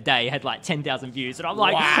within a day had 10,000 views. And I'm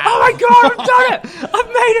like, oh my God, I've done it. I've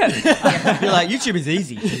made it. You're like, YouTube is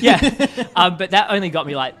easy. Yeah. But that only got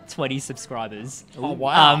me 20 subscribers. Oh,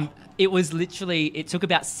 wow. It was literally, it took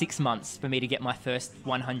about 6 months for me to get my first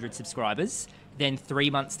 100 subscribers, then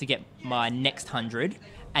 3 months to get my next 100.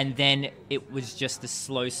 And then it was just a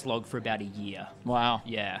slow slog for about a year. Wow.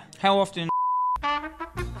 Yeah. How often?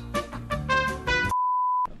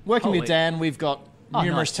 Working Holy. with Dan, we've got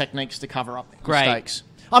numerous nice. techniques to cover up Great. mistakes.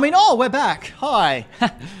 I mean, we're back. Hi.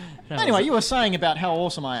 Anyway, you were saying about how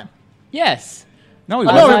awesome I am. Yes. No, we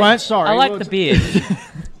No, won't. we won't. Sorry. I like We'll the t- beard.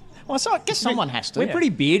 Well, so I guess someone has to. We're pretty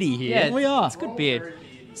beardy here. Yeah, We are. It's a good beard.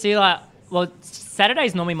 See,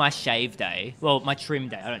 Saturday's normally my shave day. Well, my trim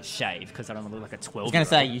day. I don't shave because I don't want to look like a 12. I was gonna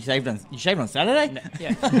say you shaved on Saturday.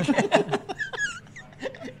 Yeah.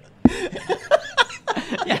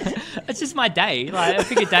 Yeah. It's just my day. Like, I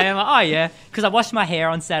pick a day. I'm like, oh yeah, because I wash my hair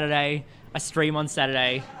on Saturday. I stream on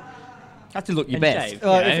Saturday. Have to look your And best.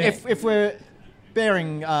 shave. If we're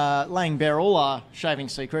laying bare all our shaving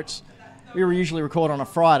secrets, we usually record on a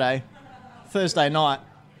Friday, Thursday night.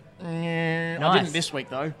 I Nice. didn't this week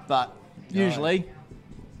though, but usually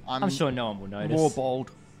I'm sure no one will notice. more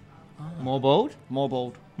bald. More bald? More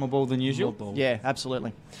bald. More bald than usual? Yeah,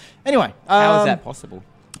 absolutely. Anyway, How is that possible?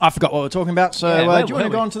 I forgot what we were talking about. So, Yeah, where do you want were to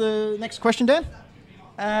go we? on to the next question, Dan? This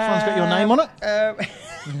one's got your name on it.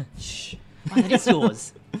 Oh, that is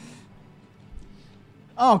yours.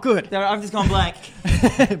 Oh, good. I've just gone blank.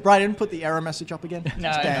 Brayden, put the error message up again. No,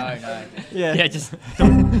 It's Dan. no. Yeah. Yeah, just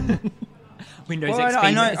Windows Well, XP.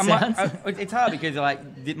 I know. sounds. It's hard because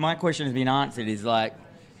my question has been answered. Is like,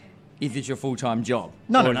 is this your full-time job?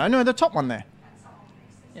 No, the top one there.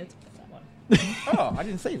 Yeah, it's that one. Oh, I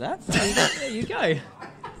didn't see that. There you go.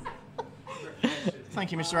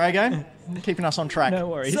 Thank you, Mr. Again, keeping us on track. No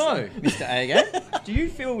worries. So, Mr. Aga, do you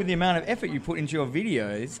feel with the amount of effort you put into your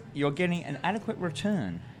videos, you're getting an adequate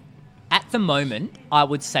return? At the moment, I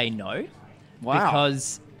would say no. Wow.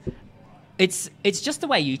 Because it's just the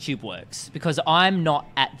way YouTube works. Because I'm not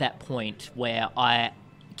at that point where I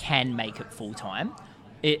can make it full time.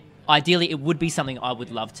 Ideally, it would be something I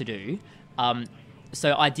would love to do.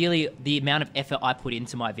 So ideally, the amount of effort I put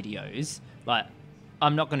into my videos, like,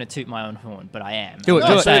 I'm not going to toot my own horn, but I am. Do it, I'm do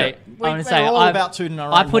gonna it, say, do it. I'm gonna We're say all I've- about tooting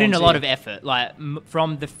our I own put in a horns lot here. of effort, like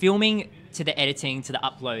from the filming to the editing to the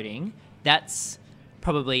uploading. That's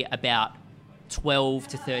probably about 12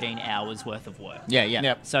 to 13 hours worth of work. Yeah.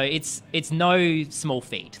 Yep. So it's no small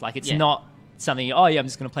feat. Like, it's Yeah. not something, oh yeah, I'm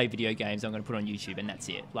just going to play video games, I'm going to put it on YouTube and that's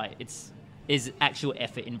it. Like, is actual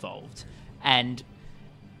effort involved. And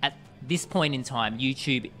at this point in time,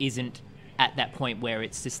 YouTube isn't at that point where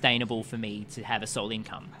it's sustainable for me to have a sole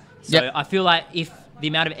income. So Yep. I feel like if the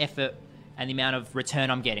amount of effort and the amount of return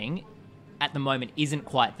I'm getting at the moment isn't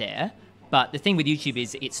quite there, but the thing with YouTube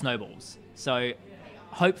is it snowballs. So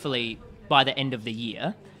hopefully by the end of the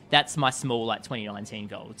year, that's my small 2019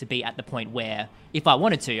 goal, to be at the point where if I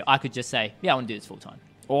wanted to, I could just say, yeah, I want to do this full time.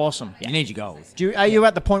 Awesome. You need your goals. Are you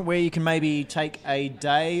at the point where you can maybe take a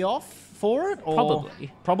day off for it? Or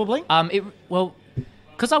Probably. Probably?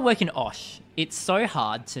 Because I work in Osh, it's so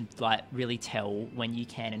hard to really tell when you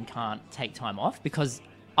can and can't take time off, because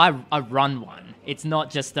I run one. It's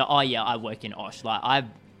not just I work in Osh. Like,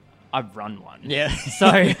 I run one. Yeah.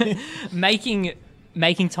 So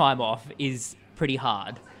making time off is pretty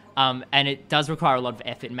hard. And it does require a lot of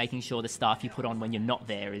effort in making sure the stuff you put on when you're not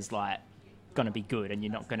there is going to be good and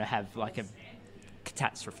you're not going to have a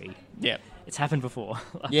catastrophe. Yeah. It's happened before.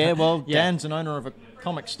 Yeah, well, Yeah. Dan's an owner of a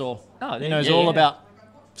comic store. Oh, he knows yeah, all yeah. about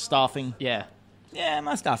staffing. Yeah. Yeah,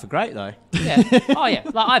 my staff are great though. Yeah. Oh, yeah.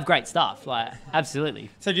 I have great stuff. Absolutely.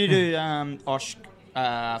 So do you do Osh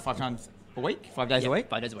 5 times a week, 5 days a week?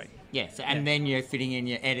 5 days a week. Yeah. So, and then you're fitting in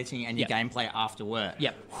your editing and your Yep. gameplay after work.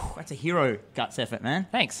 Yep. Whew, that's a hero guts effort, man.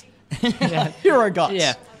 Thanks. Hero guts.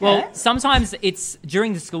 Yeah. Well, Yeah. sometimes it's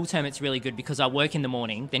during the school term, it's really good because I work in the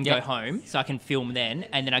morning, then Yeah. go home, so I can film then,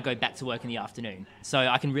 and then I go back to work in the afternoon. So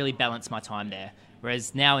I can really balance my time there.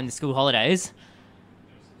 Whereas now in the school holidays,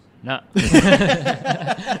 no.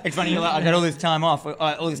 It's funny, you're like, I got all this time off.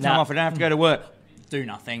 I don't have to go to work. Do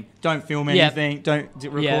nothing. Don't film Yeah. anything. Don't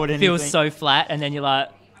record yeah, anything. it feels so flat, and then you're like,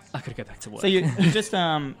 I gotta go back to work. So you just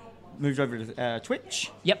moved over to Twitch.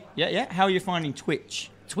 Yep. Yeah. How are you finding Twitch?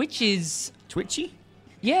 Twitch is Twitchy?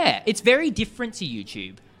 Yeah, it's very different to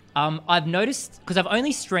YouTube. I've noticed, because I've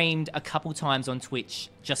only streamed a couple times on Twitch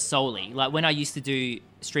just solely. Like, when I used to do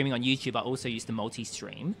streaming on YouTube, I also used to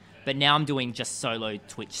multi-stream. But now I'm doing just solo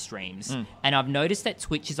Twitch streams. And I've noticed that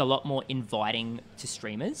Twitch is a lot more inviting to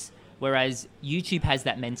streamers, whereas YouTube has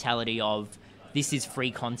that mentality of, this is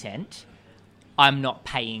free content, I'm not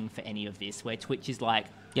paying for any of this, where Twitch is like,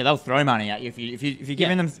 Yeah, they'll throw money at you if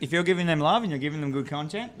you're giving them love and you're giving them good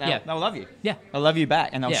content. They'll love you. yeah, They'll love you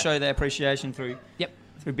back, and they'll Yeah. show their appreciation through yep,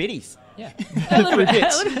 biddies. yeah. A little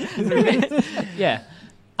bit. Yeah.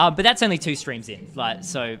 But that's only 2 streams in,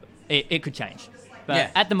 so it could change. But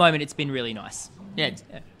Yeah. at the moment, it's been really nice. Yeah,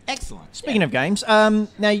 excellent. Speaking of games, now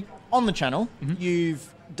on the channel, Mm-hmm.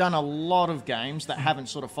 you've done a lot of games that haven't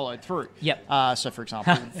sort of followed through. Yep. So, for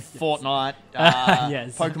example, Fortnite,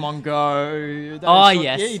 Yes. Pokemon Go. Oh,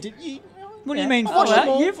 yes. Yeah, you did. What do you mean? I've watched them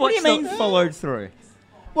all. What do you mean watched followed through?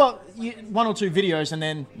 Well, one or two videos and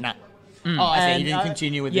then nah. Oh, I see. And, You didn't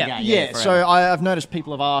continue with yeah. the game. Yeah, forever. so I've noticed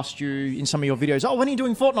people have asked you in some of your videos, oh, when are you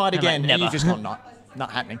doing Fortnite again? never. And you've just gone,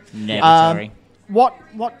 not happening. Never, Um, sorry.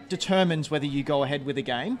 What determines whether you go ahead with a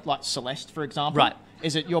game, like Celeste, for example? Right.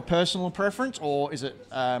 Is it your personal preference, or is it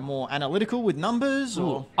more analytical with numbers?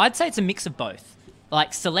 Or I'd say it's a mix of both.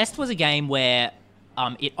 Like Celeste was a game where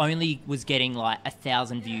it only was getting like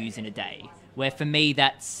 1,000 views in a day, where for me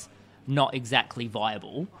that's not exactly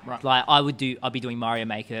viable. Right. Like I'd be doing Mario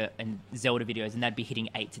Maker and Zelda videos, and they'd be hitting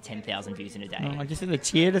 8 to 10,000 views in a day. I just had a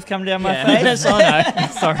tear just come down my Yeah. face. yes, I know.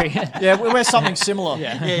 Sorry. Yeah, we're something similar.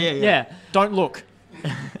 Yeah. Don't look.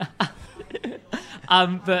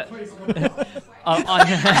 But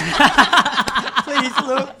Please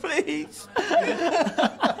look, please.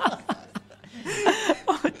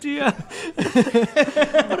 oh dear,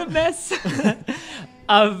 what a mess.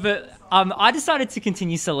 But I decided to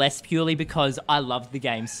continue Celeste purely because I loved the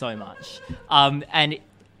game so much, and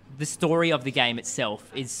the story of the game itself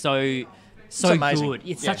is so amazing. good.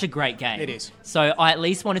 It's Yeah. such a great game. It is. So I at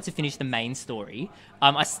least wanted to finish the main story.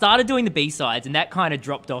 I started doing the B-sides, and that kind of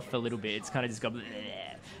dropped off a little bit. It's kind of just got bleh.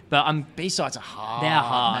 But B-sides are hard. they're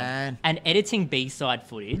hard. man. And editing B-side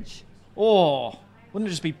footage, Oh, wouldn't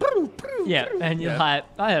it just be... yeah, and you're like,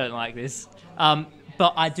 I don't like this.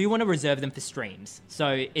 But I do want to reserve them for streams.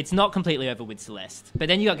 So it's not completely over with Celeste. But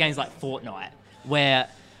then you got games like Fortnite, where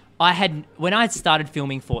when I started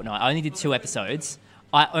filming Fortnite, I only did 2 episodes.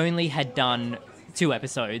 I only had done 2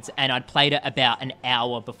 episodes, and I'd played it about an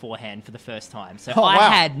hour beforehand for the first time. So Oh, I wow.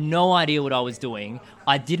 had no idea what I was doing.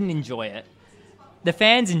 I didn't enjoy it. The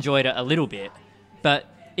fans enjoyed it a little bit, but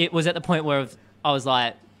it was at the point where I was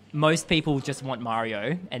like, most people just want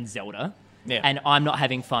Mario and Zelda, and I'm not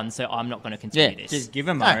having fun, so I'm not going to Yeah, continue this. just give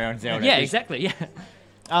them Mario and Zelda. Yeah, Just- exactly. Yeah,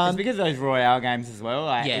 It's because of those Royale games as well.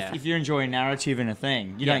 Like, Yeah. if you're enjoying narrative in a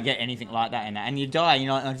thing, you Yeah. don't get anything like that in that. And you die, and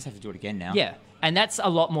you're like, I just have to do it again now. yeah, and that's a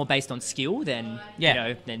lot more based on skill than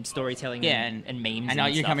Yeah. than storytelling Yeah, and memes. And now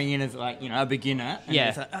you're stuff. coming in as like, a beginner. And Yeah.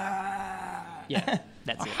 It's like, Yeah,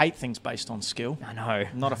 that's I it. hate things based on skill. I know.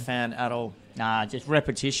 Not a fan at all. Nah, just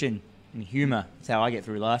repetition and humour. That's how I get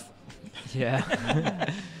through life. Yeah.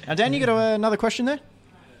 Now, Dan, you got another question there?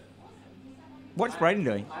 What's Braden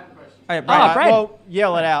doing? Oh, yeah, Oh, Braden. Braden. Well,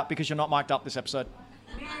 yell it out because you're not mic'd up this episode.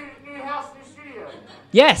 New house, new studio.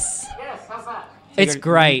 Yes, Yes, how's that? it's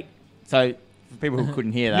great. So, for people who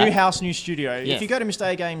couldn't hear that. New house, new studio. Yes. If you go to Mr.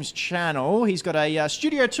 A Game's channel, he's got a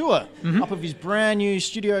studio tour up of his brand new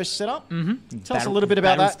studio setup. Mm-hmm. Tell us a little bit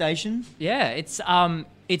about battle that. station. Yeah,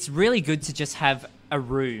 it's really good to just have a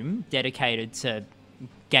room dedicated to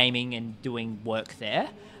gaming and doing work there.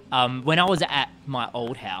 When I was at my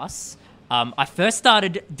old house, I first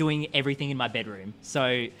started doing everything in my bedroom.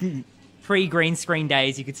 So pre-green screen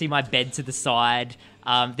days, you could see my bed to the side.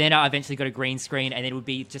 Then I eventually got a green screen, and it would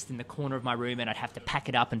be just in the corner of my room, and I'd have to pack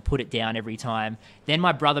it up and put it down every time. Then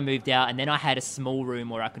my brother moved out, and then I had a small room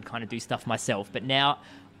where I could kind of do stuff myself. But now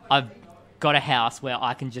I've got a house where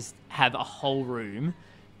I can just have a whole room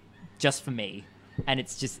just for me, and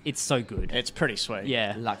it's so good. It's pretty sweet.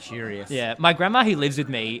 Yeah. Luxurious. Yeah, my grandma who lives with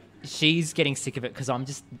me, she's getting sick of it because I'm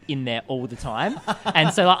just in there all the time,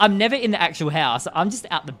 and so like, I'm never in the actual house. I'm just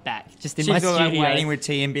out the back, just in my She's all like studio. waiting with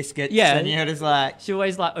tea and biscuits. Yeah. And you're just like, She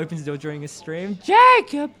always like opens the door during a stream.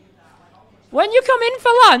 Jacob, when you come in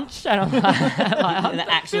for lunch, and I'm like, Did that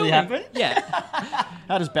actually filming. happen? Yeah.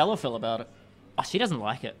 How does Bella feel about it? Oh, she doesn't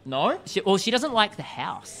like it. No? She doesn't like the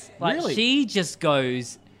house. Like, Really? She just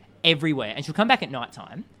goes everywhere, and she'll come back at night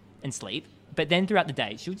time and sleep. But then throughout the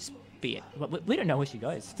day, she'll just be it. We don't know where she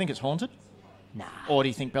goes. Think it's haunted? Nah, Or do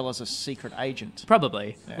you think Bella's a secret agent?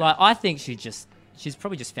 probably. Yeah. Like I think she's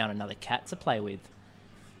probably just found another cat to play with.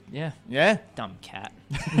 Yeah, Yeah? dumb cat.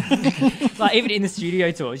 Like even in the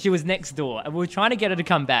studio tour, she was next door, and we were trying to get her to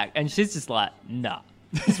come back, and she's just like, nah,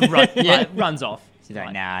 just runs off. she's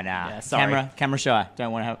like, nah. Yeah, sorry. Camera shy.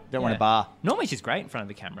 Don't want Yeah. a bar. Normally she's great in front of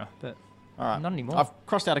the camera, but All right. not anymore. I've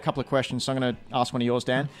crossed out a couple of questions, so I'm going to ask one of yours,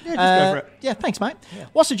 Dan. Yeah, just go for it. Yeah, thanks, mate.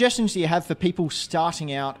 What suggestions do you have for people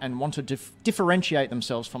starting out and want to differentiate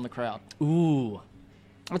themselves from the crowd? Ooh,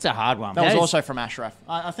 That's a hard one. That was is- also from Ashraf.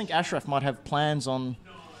 I think Ashraf might have plans on...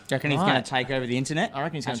 Do you reckon he's Right. going to take over the internet? I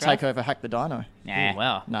reckon he's going to Ashraf? take over Hack the Dino. Nah. Ooh,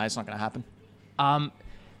 wow. No, it's not going to happen.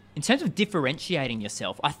 In terms of differentiating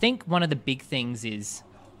yourself, I think one of the big things is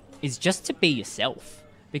just to be yourself,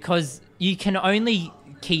 because you can only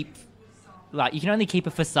keep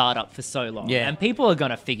a facade up for so long, Yeah. and people are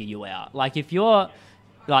gonna figure you out. Like if you're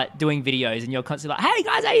like doing videos and you're constantly like, hey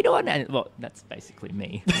guys, how you doing? And well, that's basically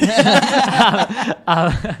me.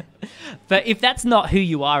 But if that's not who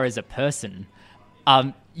you are as a person,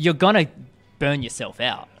 you're gonna burn yourself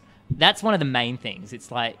out. That's one of the main things.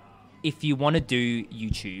 It's like, if you want to do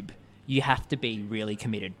YouTube, you have to be really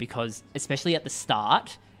committed, because especially at the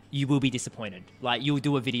start, you will be disappointed. Like, you'll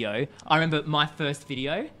do a video. I remember my first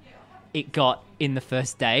video, in the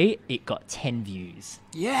first day, it got 10 views.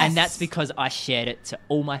 Yes. And that's because I shared it to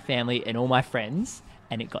all my family and all my friends,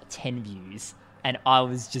 and it got 10 views. And I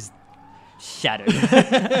was just shattered.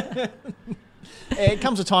 It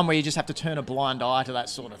comes a time where you just have to turn a blind eye to that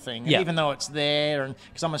sort of thing, Yeah. even though it's there. And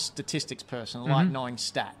because I'm a statistics person, I like knowing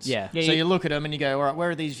stats. Yeah. So you look at them and you go, all right, where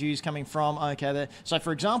are these views coming from? Okay, there. So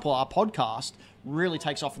for example, our podcast really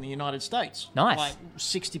takes off in the United States. Nice. Like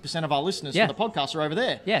 60% of our listeners Yeah. for the podcast are over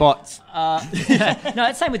there. Yeah. Bots. No,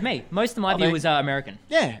 it's same with me. Most of my they- viewers are American.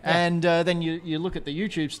 Yeah, and then you look at the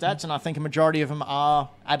YouTube stats, and I think a majority of them are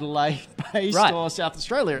Adelaide-based Right. or South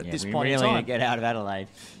Australia at this we point really in need time. to get out of Adelaide.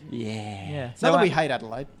 Yeah. Yeah. Not that we hate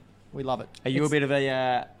Adelaide, we love it. Are you a bit of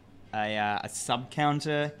a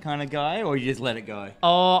sub-counter kind of guy, or you just let it go?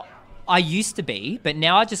 Oh, I used to be, but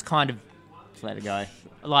now I just kind of, Just let it go.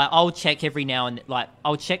 like, I'll check every now and, like,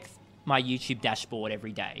 I'll check my YouTube dashboard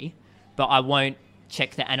every day, but I won't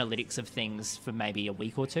check the analytics of things for maybe a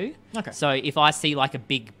week or two. Okay. So if I see like a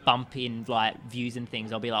big bump in like views and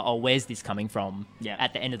things, I'll be like, oh, where's this coming from? Yeah.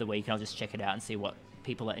 At the end of the week, and I'll just check it out and see what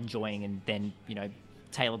people are enjoying, and then,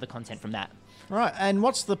 tailor the content from that. Right, and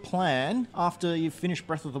what's the plan after you've finished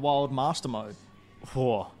Breath of the Wild Master Mode?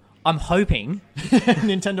 Oh, I'm hoping.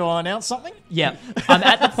 Nintendo will announce something? Yeah. I'm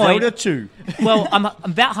at the point. Zelda 2. Well, I'm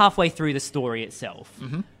about halfway through the story itself.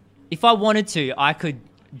 Mm-hmm. If I wanted to, I could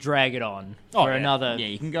drag it on for yeah. another Yeah,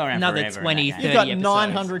 you can go around another forever in 20, that 30 game. You've got episodes.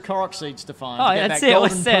 900 Korok seeds to find. Oh, to get that's that it. We're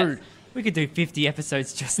golden set. poo. We could do 50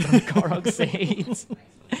 episodes just on the Korok seeds.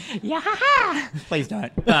 Yeah. Please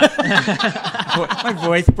don't. My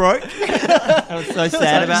voice broke. I was so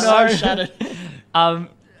sad about So that. shattered.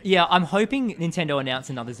 Yeah, I'm hoping Nintendo announce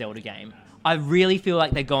another Zelda game. I really feel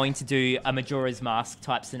like they're going to do a Majora's Mask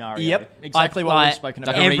type scenario. Yep, exactly what we've spoken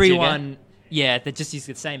about. Like a rejig, Everyone, yeah, they just use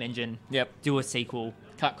the same engine. Yep. Do a sequel.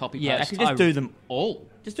 Cut, copy, Yeah, I paste. could just I- do them all.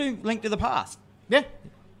 Just do Link to the Past. Yeah.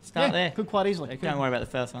 Start Yeah, there. could quite easily. Don't worry about the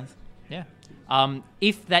first ones. Yeah.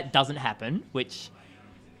 If that doesn't happen, which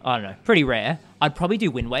I don't know, pretty rare, I'd probably do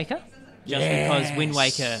Wind Waker, just because Wind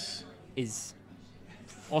Waker is.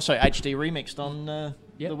 Also HD remixed on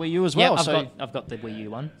Yep. the Wii U as Yeah, well. So I've got the Wii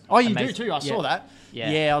U one. oh, you Amazing. do too. I saw Yeah. that.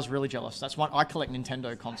 Yeah. Yeah, I was really jealous. That's one I collect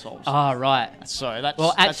Nintendo consoles. Oh, right. So that's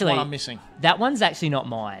Well, that's actually, one I'm missing. that one's actually not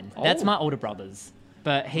mine. That's Oh. my older brother's,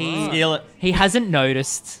 but he Steal it. he hasn't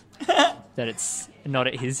noticed that it's not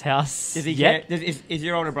at his house Does he yet. care? Is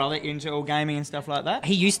your older brother into all gaming and stuff like that?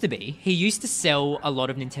 He used to be. He used to sell a lot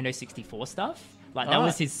of Nintendo 64 stuff. Like, that Alright.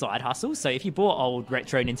 was his side hustle. So if you bought old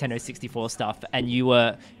retro Nintendo 64 stuff and you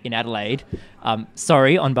were in Adelaide,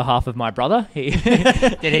 sorry on behalf of my brother. He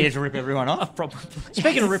Did he just rip everyone off? probably.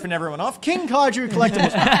 Speaking of ripping everyone off, King Kaiju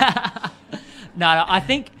Collectibles. No, I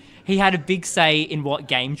think he had a big say in what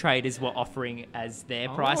Game Traders were offering as their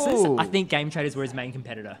prices. Oh. I think Game Traders were his main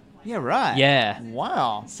competitor. Yeah, right. Yeah.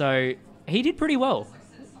 Wow. So he did pretty well.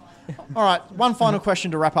 All right, one final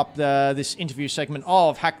question to wrap up this interview segment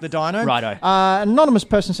of Hack the Dino. Righto. Anonymous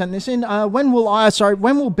person sent this in. When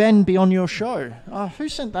will Ben be on your show? Who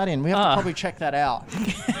sent that in? We have to probably check that out.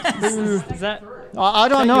 Is that? I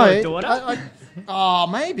don't Is know. that your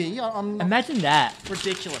daughter? Maybe. I'm Imagine that.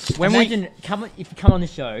 ridiculous. Imagine if you come on the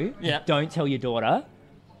show, Yeah. don't tell your daughter.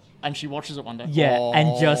 And she watches it one day. Yeah,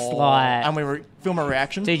 and just like- And we film a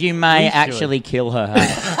reaction. Did you may We should. actually kill her?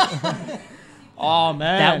 Hey? Oh,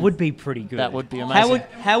 man. That would be pretty good. That would be amazing.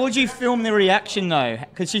 how would you film the reaction though?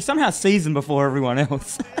 Because she somehow sees them before everyone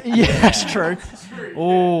else. Yeah, that's true.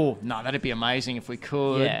 Oh, no, that'd be amazing if we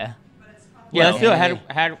could. Yeah. Yeah, let's do Well,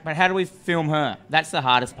 it. How do we film her? That's the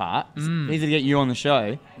hardest part. It's easy to get you on the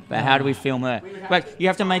show, but how do we film her? Like, you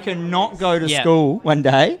have to make her not go to Yeah. school one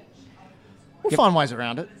day. We'll find ways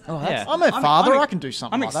around it. Yeah. I'm her father. I can do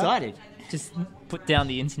something I'm like that. excited. Just put down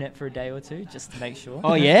the internet for a day or two, just to make sure.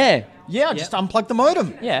 Oh yeah. Yeah, just unplug the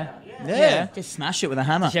modem. Yeah. Yeah. Just smash it with a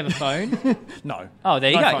hammer. Does she have a phone? No. Oh,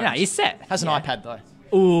 there you No go. phones. No, you're set. Has an iPad,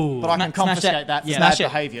 though. Ooh. But I can Smash confiscate it. that for Yeah. bad Smash it.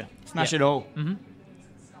 behaviour. Smash it all.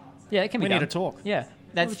 Yeah, it can be We done. need to talk. Yeah.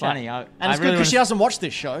 That's We'll chat. funny. And it's good because she doesn't watch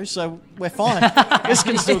this show, so we're fine. This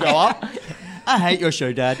can still go up. I hate your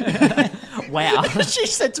show, Dad. Wow. She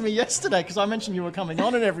said to me yesterday, because I mentioned you were coming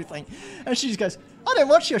on and everything, and she just goes, I don't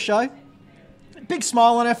watch your show. Big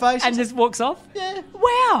smile on her face. and just walks off. yeah.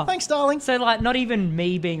 Wow. Thanks, darling. So, like, not even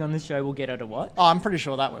me being on the show will get her to watch. Oh, I'm pretty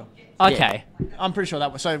sure that will. Okay. I'm pretty sure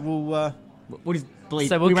that will. So we'll We'll just bleed.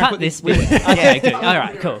 So we'll we won't cut put this bit. Okay, good. All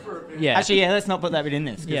right, cool. Yeah. Actually, yeah, let's not put that bit in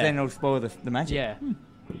this because Yeah. then it'll spoil the magic. yeah.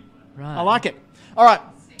 Right. I like it. All right.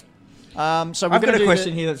 So we're I've gonna got a do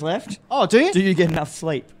question here that's left. Oh, do you? Do you get enough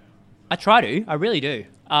sleep? I try to. I really do.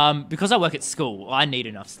 Because I work at school, I need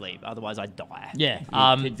enough sleep. Otherwise, I die.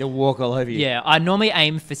 They'll walk all over you. Yeah. I normally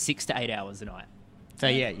aim for 6 to 8 hours a night. So so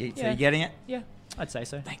Yeah. you're getting it. Yeah, I'd say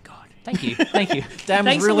so. Thank God. Thank you. Thank you. Dan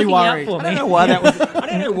was Thanks for really looking out worried. for I don't me. know why that was. I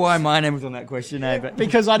don't know why my name was on that question, but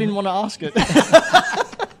Because I didn't want to ask it.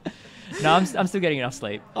 No, I'm still getting enough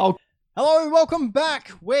sleep. Oh. Hello, welcome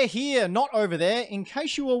back. We're here, not over there. In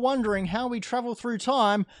case you were wondering how we travel through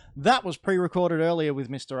time, that was pre-recorded earlier with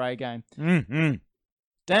Mr. A Game.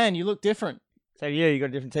 Dan, you look different. So you got a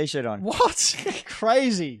different T-shirt on, What?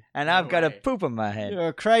 Crazy. and I've got a way. poop on my head. You're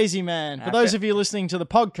a crazy man. For I those bet. of you listening to the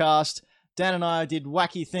podcast, Dan and I did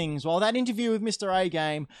wacky things while that interview with Mr. A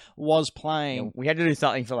Game was playing. We had to do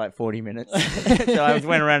something for like 40 minutes, so I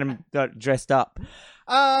went around and got dressed up.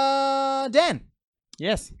 Dan,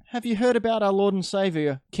 Yes, have you heard about our Lord and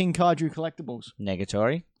Savior, King Kaiju Collectibles?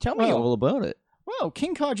 negatory. Tell me Well- all about it. Well,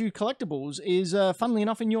 King Kaiju Collectibles is, funnily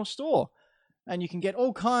enough, in your store. And you can get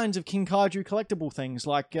all kinds of King Kaiju collectible things,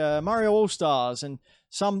 like Mario All-Stars and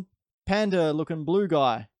some panda-looking blue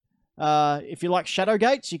guy. If you like Shadow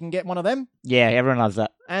Gates, you can get one of them. Yeah, everyone loves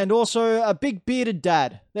that. And also a big bearded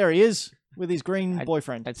dad. There he is, with his green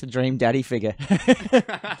boyfriend. That's a dream daddy figure.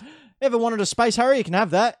 Ever wanted a Space Harry, you can have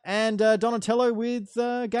that. And Donatello with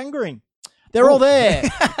gangrene. They're all there.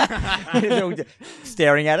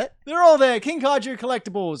 Staring at it. They're all there. King Kaiju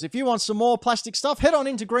Collectibles. If you want some more plastic stuff, head on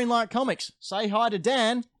into Greenlight Comics. Say hi to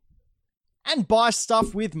Dan and buy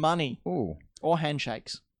stuff with money Ooh, or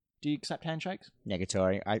handshakes. Do you accept handshakes?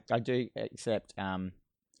 negatory. I do accept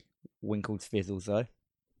Winkled Fizzles though.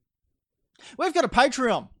 We've got a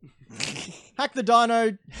Patreon. Hack the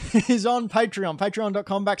Dino is on Patreon.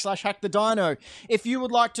 Patreon.com/Hack the Dino. If you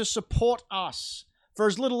would like to support us for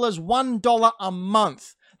as little as $1 a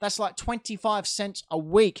month, that's like 25 cents a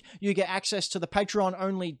week, you get access to the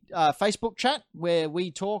Patreon-only Facebook chat where we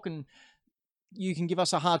talk and you can give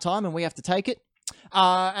us a hard time and we have to take it.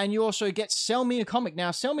 And you also get Sell Me a Comic. Now,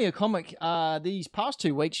 Sell Me a Comic, these past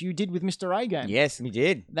 2 weeks, you did with Mr. A Game. Yes, we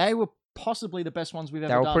did. They were possibly the best ones we've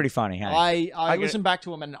ever They were done. pretty funny, hey? I get listened back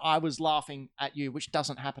to them and I was laughing at you, which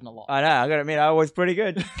doesn't happen a lot. I know. I got to admit, I was pretty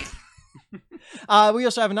good. We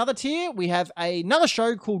also have another tier. We have another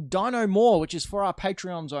show called Dino More, which is for our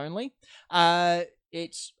Patreons only.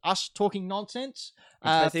 It's us talking nonsense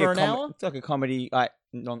It's basically for a an hour. It's like a comedy, like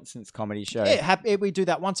nonsense comedy show. Yeah, we do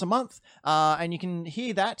that once a month, and you can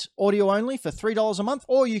hear that audio only for $3 a month,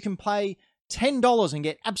 or you can pay $10 and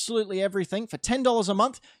get absolutely everything. For $10 a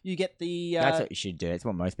month, you get the That's what you should do. It's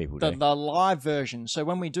what most people do. the live version. So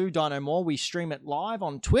when we do Dino More, we stream it live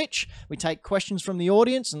on Twitch. We take questions from the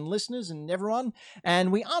audience and listeners and everyone,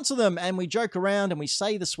 and we answer them, and we joke around, and we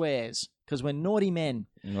say the swears, because we're naughty men.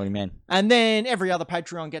 Naughty man. And then every other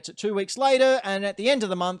Patreon gets it 2 weeks later, and at the end of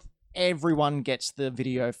the month, everyone gets the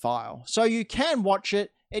video file. So you can watch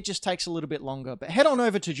it. It just takes a little bit longer. But head on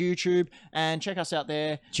over to YouTube and check us out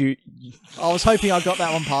there. I was hoping I got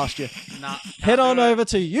that one past you. Nah, Head on over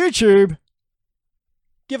to YouTube.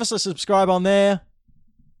 Give us a subscribe on there.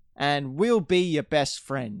 And we'll be your best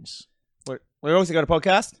friends. We've also got a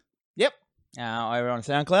podcast. Yep. Over on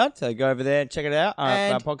SoundCloud. So go over there, check it out. Our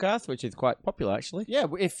And- podcast, which is quite popular actually. Yeah,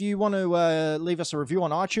 if you want to leave us a review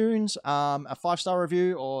on iTunes, a 5-star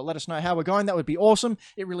review, or let us know how we're going, that would be awesome.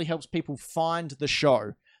 It really helps people find the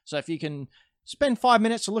show. So if you can spend 5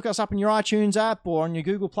 minutes to look us up in your iTunes app or on your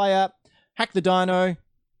Google Play app, Hack the Dino,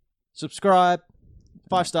 subscribe,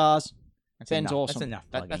 5 stars. That's Ben's enough. awesome. That's enough.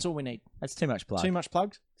 That's plugging. all we need. That's too much plug. Too much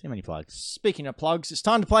plugs? Too many plugs. Speaking of plugs, it's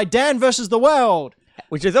time to play Dan versus the World.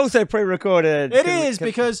 Which is also pre-recorded. It is,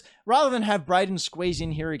 because rather than have Braden squeeze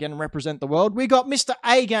in here again and represent the world, we got Mr.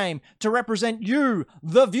 A Game to represent you,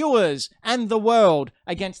 the viewers, and the world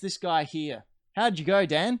against this guy here. How'd you go,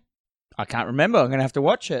 Dan? I can't remember. I'm going to have to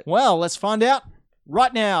watch it. Well, let's find out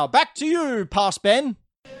right now. Back to you, Past Ben.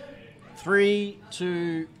 3,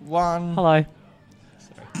 2, 1. Hello.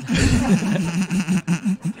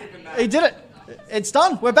 He did it. It's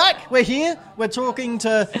done. We're back. We're here. We're talking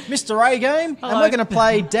to Mr. A Game, and we're going to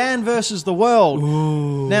play Dan versus the world.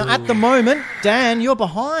 Now, at the moment, Dan, you're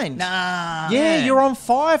behind. Nah. Yeah, you're on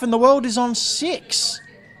 5 and the world is on 6.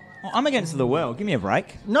 Well, I'm against the world. Give me a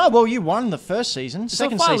break. No, well, you won the first season. So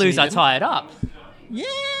Second if I season lose, you I didn't. tie it up. Yeah,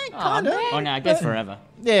 kind of. Oh no, I guess forever.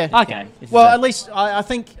 Yeah. Okay. Well, at least I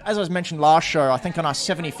think, as I was mentioned last show, I think on our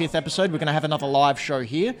 75th episode, we're going to have another live show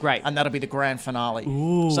here. Great. And that'll be the grand finale.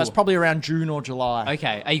 Ooh. So that's probably around June or July.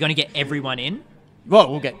 Okay. Are you going to get everyone in?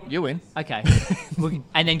 Well, we'll get you in. Okay.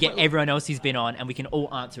 And then get everyone else who's been on, and we can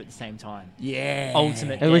all answer at the same time. Yeah.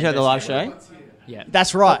 Ultimate. Have we Dan had the live versus- show? Yeah.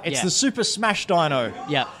 That's right. It's Yeah. the Super Smash Dino.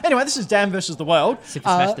 Yeah. Anyway, this is Dan versus the world. Super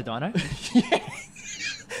Smash the Dino.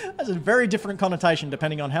 That's a very different connotation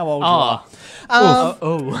depending on how old you Oh. are.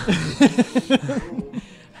 Oh.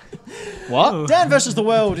 What? Dan versus the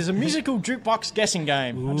World is a musical jukebox guessing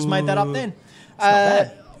game. I just made that up then.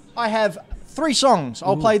 I have 3 songs.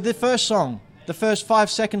 I'll play the first song. The first 5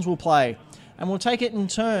 seconds we'll play. And we'll take it in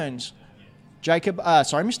turns.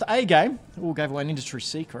 Mr. A Game. Ooh, gave away an industry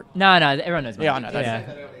secret. No, everyone knows. Yeah, I know.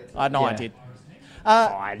 I know I Yeah. did.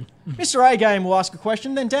 Fine. Mr. A Game will ask a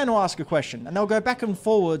question, then Dan will ask a question, and they'll go back and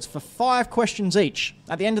forwards for 5 questions each.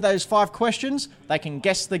 At the end of those 5 questions, they can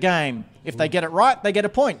guess the game. If they get it right, they get a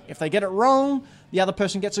point. If they get it wrong, the other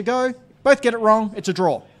person gets a go. Both get it wrong, it's a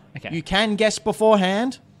draw. Okay. You can guess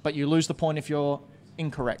beforehand, but you lose the point if you're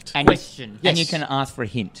incorrect. And Question. And you Yes. can ask for a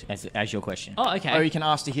hint as your question. Oh, okay. Or you can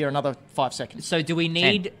ask to hear another 5 seconds. So do we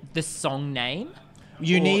need the song name?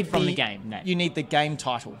 You or need from the game name? You need the game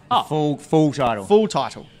title. Oh. Full title. Full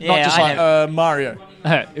title. Not Yeah, just I like know. Mario.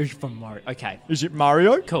 It's from Mario. Okay. Is it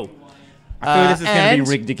Mario? Cool. I feel this is going to and- be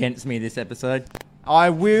rigged against me this episode. I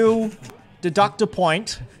will deduct a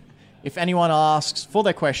point if anyone asks for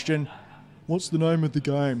their question, what's the name of the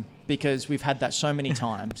game? Because we've had that so many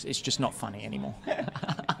times, it's just not funny anymore.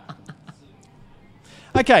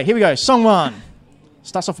 Okay, here we go. Song 1.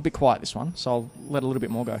 Starts off a bit quiet, this one, so I'll let a little bit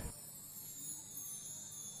more go.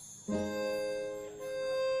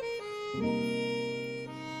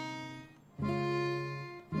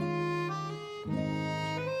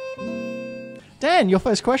 Dan, your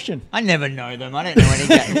first question. I never know them. I don't know any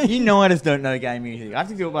game. You know I just don't know game music. I have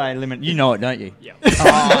to do it by a limit. You know it, don't you? Yeah.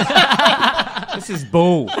 This is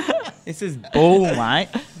bull. This is bull, mate.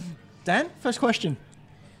 Dan, first question.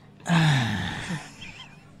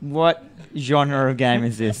 What genre of game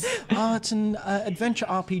is this? It's an adventure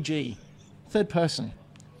RPG. Third person.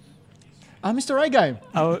 Mr. A Game.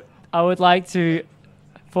 I would like to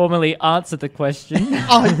formally answer the question.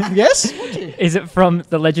 Oh, yes? Is it from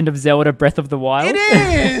The Legend of Zelda: Breath of the Wild? It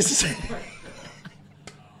is!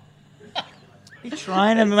 You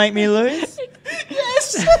trying to make me lose?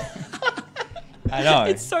 Yes! I know.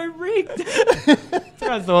 It's so rigged. That's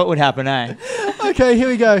what I thought would happen, eh? Okay, here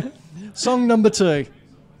we go. Song number 2.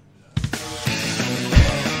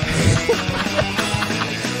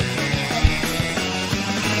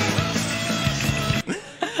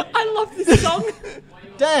 I love this song.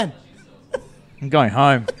 Dan. I'm going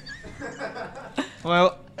home.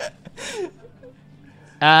 Well,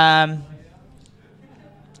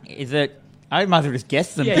 is it? I might as well just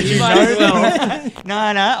guess them. Yeah, you might as well.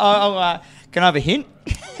 No. Can I have a hint?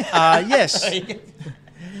 Yes.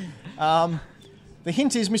 The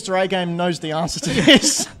hint is Mr. A Game knows the answer to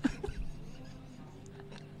this.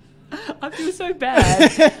 I feel so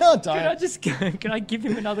bad. Oh, Can I don't. just can I give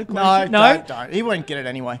him another No, question? don't. He won't get it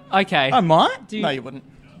anyway. Okay. I might. Do you, No, you wouldn't.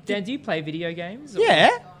 Dan, do you play video games? or- Yeah,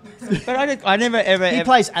 but I never ever. He ever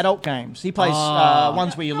plays adult games. He plays Oh.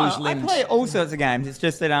 ones where you lose I limbs. play all sorts of games. It's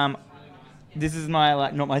just that this is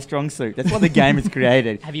my not my strong suit. That's why the game is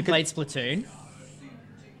created. Have you played Splatoon?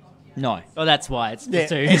 No. Oh, that's why it's Yeah,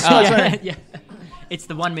 Splatoon. it's Splatoon. Yeah. It's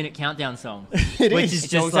the 1 minute countdown song. It which is. is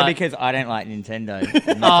It's just also like, because I don't like Nintendo.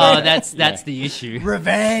 oh, that's the issue.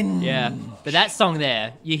 Revenge. Yeah, but that song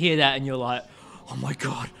there, you hear that and you're like, oh my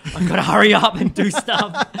god, I've got to hurry up and do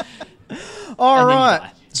stuff. All And then you right.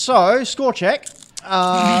 die. So, score check.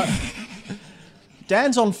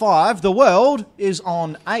 Dan's on 5. The world is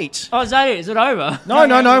on 8. Oh, is that it? Is it over?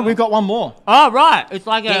 No. We've got one more. Oh, right. It's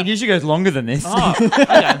like It a. usually goes longer than this. Oh,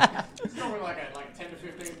 okay. It's normally like a 10 to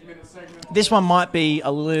 15 minute segment. This one might be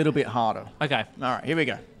a little bit harder. Okay. All right, here we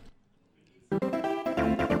go.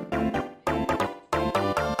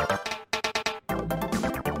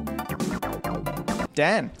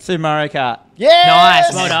 Dan. Super Mario Kart.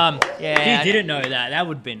 Yes! Nice. Well done. Yeah. If you didn't know that, that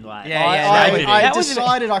would have been like. Yeah, I, yeah, I- that would- I that was a bit-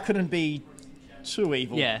 decided I couldn't be too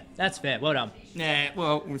evil. Yeah, that's fair. Well done. Yeah,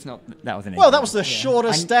 well, it's not. That was an. Well, that was the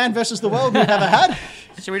shortest Dan versus the world we've ever had.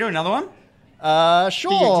 Should we do another one?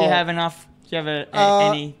 Sure. Do you have enough? Do you have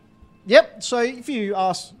any? Yep. So if you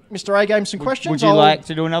ask Mr. A Game some questions, Would you I'll- like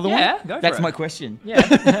to do another Yeah, one? go for That's it. my question. Yeah.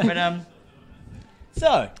 But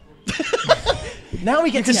so Now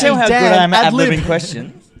we get you to can see tell how Dan good I am at ad-lib. ad-libbing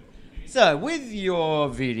questions. So with your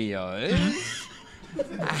videos,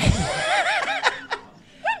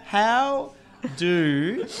 how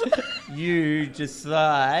do you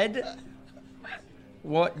decide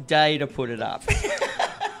what day to put it up?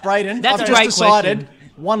 Brayden, That's I've a just great decided question.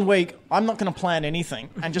 1 week I'm not going to plan anything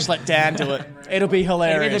and just let Dan do it. It'll be It'll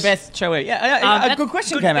hilarious. be the best show ever. Yeah, a That's good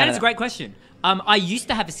question came out That of is a great question. I used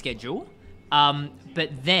to have a schedule, but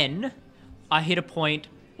then I hit a point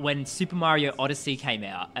when Super Mario Odyssey came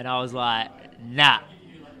out, and I was like, nah,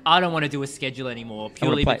 I don't want to do a schedule anymore, I wanna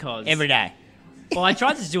purely play because every day. Well, I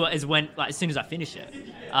tried to do it as soon as I finish it.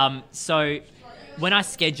 So when I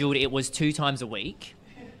scheduled, it was 2 times a week.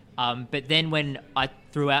 But then when I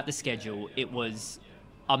threw out the schedule, it was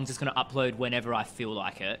I'm just going to upload whenever I feel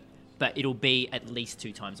like it, but it'll be at least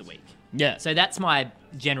 2 times a week. Yeah. So that's my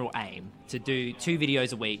general aim, to do 2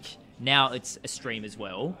 videos a week. Now it's a stream as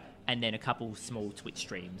well, and then a couple small Twitch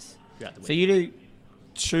streams throughout the week. So you do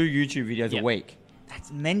 2 YouTube videos Yep. a week.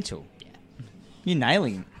 That's mental. Yeah. You're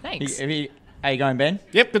nailing it. Thanks. How you going, Ben?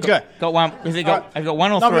 Yep, good to go. Got one. Have you got, Alright. have you got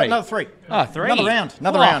one or No, 3? another 3. Oh, 3. Another round.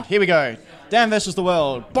 Another Oh. round. Here we go. Dan versus the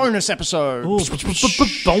world. Bonus episode.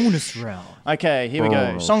 Bonus round. Okay, here we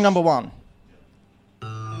go. Song number 1.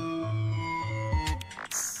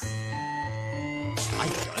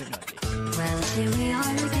 Well, here we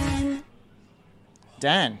are again.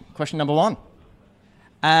 Dan, question number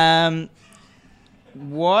 1.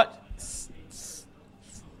 What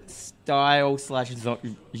style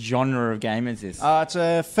 / genre of game is this? It's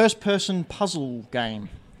a first-person puzzle game.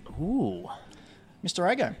 Ooh.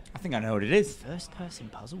 Mr. Ago. I think I know what it is. First-person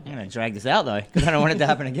puzzle I'm game. going to drag this out, though, because I don't want it to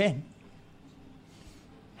happen again.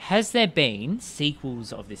 Has there been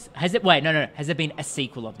sequels of this? Wait, no. Has there been a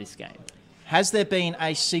sequel of this game? Has there been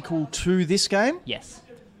a sequel to this game? Yes.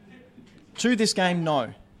 To this game,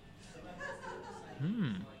 no.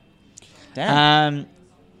 Dan.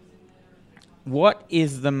 What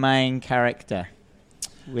is the main character?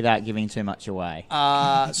 Without giving too much away.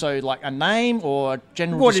 So, like a name or a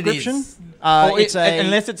general What it description? is. It's a...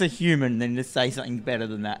 Unless it's a human, then just say something better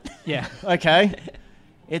than that. Yeah. Okay.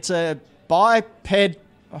 It's a biped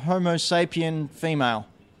Homo sapien female.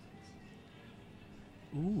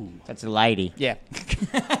 That's a lady. Yeah.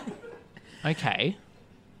 Okay.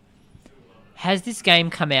 Has this game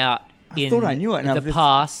come out in thought I knew it, and the I've just-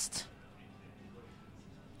 past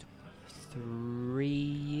 3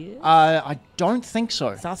 years? I don't think so.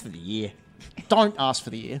 Let's ask for the year. Don't ask for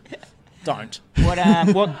the year. Don't. What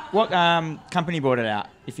company brought it out,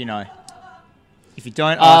 if you know? If you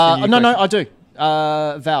don't ask, No, I do.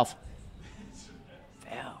 Valve. Valve.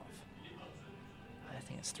 I don't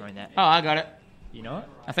think it's thrown that. Oh, I got it. You know what?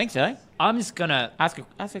 I think so. I'm just gonna. Ask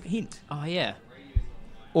a hint. Oh yeah.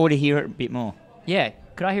 Or to hear it a bit more. Yeah.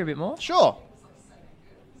 Could I hear a bit more? Sure.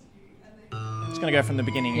 It's going to go from the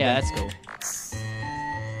beginning Yeah, again. that's cool.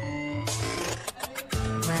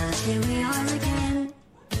 Well, here we are again.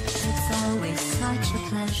 It's always such a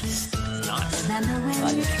pleasure. Nice. Remember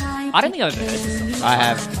when you tried I don't think I've heard this song. I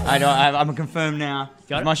have. I'm confirmed now.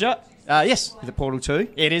 Got Is it? my shot? Yes. Is it Portal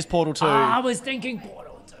 2? It is Portal 2. I was thinking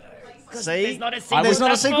Portal 2. See? There's not a sequel. There's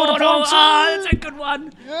not a sequel to Portal 2. Oh, that's a good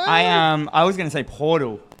one. I was going to say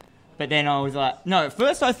Portal. But then I was like, no, at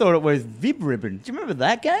first I thought it was Vib Ribbon. Do you remember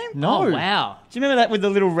that game? No. Oh wow. Do you remember that with the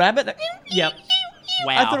little rabbit? That, Yep.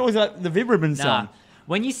 Wow. I thought it was like the Vib Ribbon Nah. song.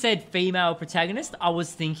 When you said female protagonist, I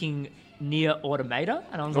was thinking Near Automata,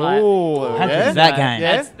 and I was Oh, like, How yeah? good is that game?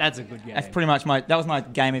 Yeah. That's a good game. That's pretty much that was my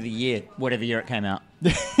game of the year, whatever year it came out.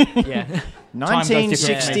 yeah. Time goes different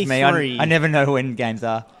with me. 1963. I never know when games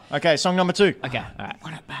are. Okay, song number 2. Okay, all right.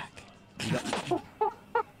 Run it back.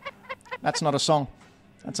 That's not a song.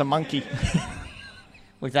 That's a monkey.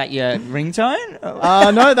 Was that your ringtone?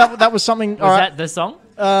 No, that was something. Was All right. that the song?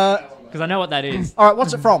 Uh, Because I know what that is. all right,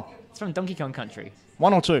 what's it from? It's from Donkey Kong Country.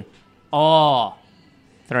 1 or 2? Oh,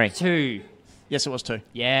 3. 2. Yes, it was 2. That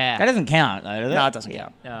Yeah. doesn't count, though, does it? No, it doesn't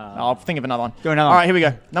count. Oh. I'll think of another one. Do another All one. right, here we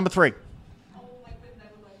go. Number 3.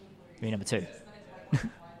 Me number 2.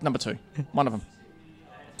 Number 2. One of them.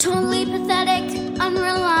 Totally pathetic,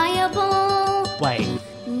 unreliable. Wait.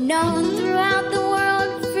 Known throughout the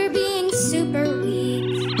world for being super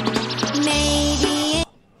weak. Maybe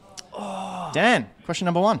Dan, question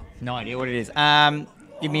number 1. No idea what it is.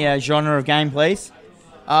 Give me a genre of game, please.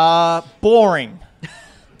 Boring.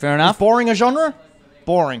 Fair Is enough. boring a genre?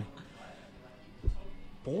 Boring.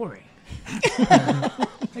 Boring.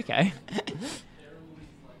 Okay.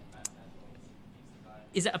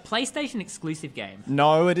 Is it a PlayStation exclusive game?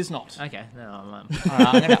 No, it is not. Okay. No, I'm, All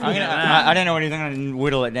right, I don't know what it is. I'm going to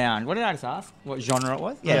whittle it down. What did I just ask? What genre it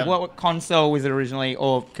was? Yeah. What console was it originally,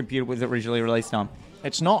 or computer was it originally released on?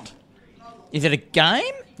 It's not. Is it a game?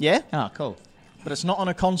 Yeah, Oh, cool. but it's not on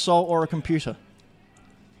a console or a computer.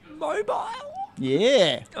 Mobile.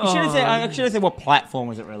 Yeah. You should have said. I should have said what platform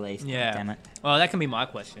was it released. Yeah. Damn it. Well, that can be my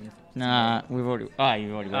question. Nah, we've already. Oh,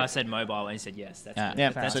 you've already I got. said mobile and you said yes. That's Yeah. good. Yeah.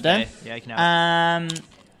 That's So Dan. fair. Yeah, you can have it.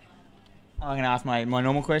 I'm gonna ask my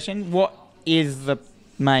normal question. What is the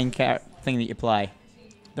main thing that you play?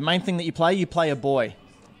 The main thing that you play a boy,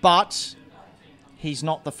 but he's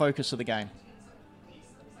not the focus of the game.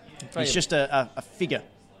 He's just a figure.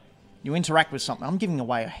 You interact with something. I'm giving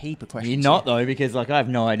away a heap of questions. You're not though, because like I have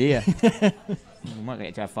no idea. We might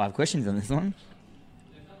get to have 5 questions on this one.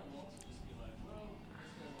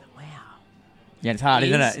 Wow. Yeah, it's hard,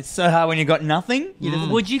 isn't it? It's so hard when you got nothing. You just-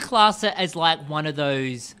 Would you class it as like one of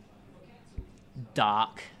those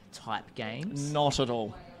dark type games? Not at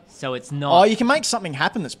all. So it's Oh, not. you can make something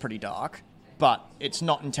happen that's pretty dark, but it's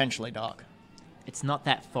not intentionally dark. It's not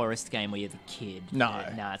that forest game where you're the kid. No.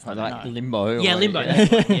 No, it's I not. like No. Limbo. Yeah, or- Limbo.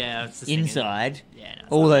 that's one. Yeah, it's the same. Inside. Yeah, no,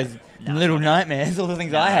 it's All not those that. No, little it's not nightmares, all the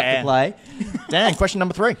things I have to play. Dan, question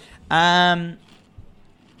number 3.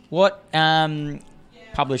 What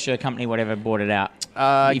publisher, company, whatever bought it out?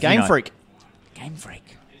 If you Game know. Freak. Game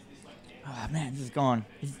Freak. Oh man, this has gone.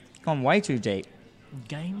 It's gone way too deep. that.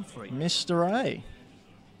 Game Freak. Mr. A.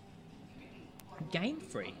 Game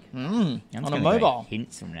Freak. I'm just On a gonna go mobile.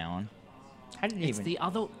 hints from now on. How did it It's even? the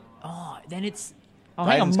other. Oh, then it's. Oh,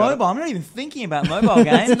 hang on, Raven's got it. mobile. I'm not even thinking about mobile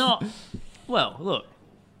games. It's not. Well, look.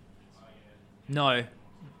 No,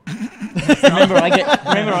 remember,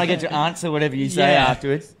 I get to answer whatever you say Yeah.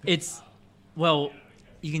 afterwards. it's. Well,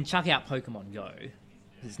 you can chuck out Pokemon Go.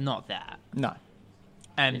 It's not that. No.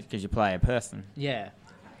 And Because you play a person. yeah,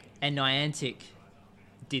 and Niantic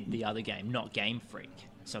did the other game, not Game Freak.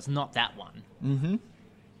 So it's not that one.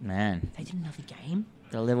 Man, They did another game.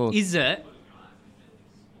 the level. Is it?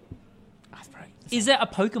 Is it a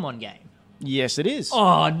Pokemon game? Yes, it is.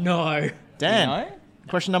 Oh no! Dan, You know?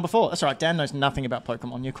 question number 4. That's all right. Dan knows nothing about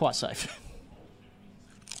Pokemon. You're quite safe.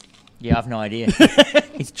 Yeah, I've no idea.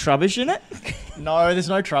 Is Trubbish in it? No, there's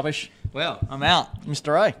no trubbish. Well, I'm out.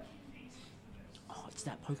 Mr. A. Oh, it's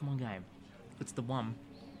that Pokemon game. It's the one.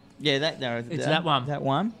 Yeah, that. It's that one. That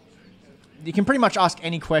one. You can pretty much ask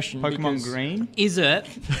any question. Pokemon because- Green. Is it?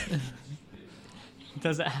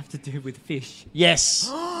 Does it have to do with fish?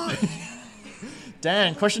 Yes.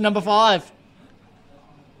 Dan, question number 5.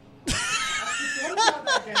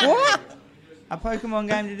 What? A Pokemon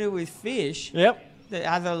game to do with fish Yep. that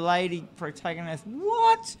has a lady protagonist.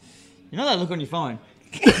 What? You know that look on your phone?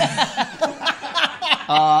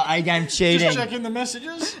 A game cheating. Checking the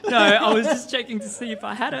messages. No, I was just checking to see if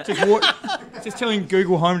I had it. Just telling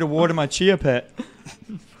Google Home to water my chia pet.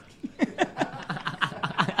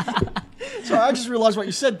 Sorry, I just realised what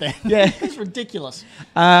you said there. Yeah. It's ridiculous.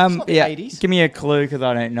 not the Yeah. 80s. Give me a clue because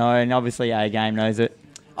I don't know, and obviously A Game knows it.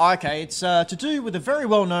 Okay, it's to do with a very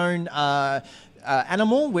well-known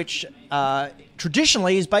animal, which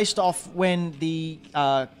traditionally is based off when the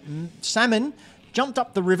salmon jumped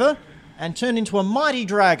up the river and turned into a mighty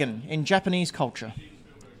dragon in Japanese culture.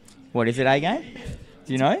 What is it? A Game?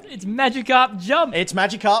 Do you know? It's Magikarp Jump. It's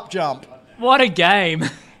Magikarp Jump. What a game!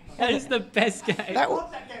 That is the best game.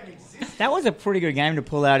 That was a pretty good game to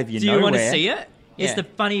pull out if you Do know you want to where. see it? It's Yeah. the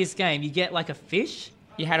funniest game. You get like a fish.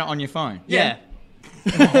 You had it on your phone. Yeah.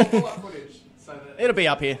 It'll be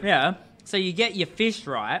up here. Yeah. So you get your fish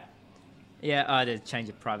right. Yeah. Oh, they changed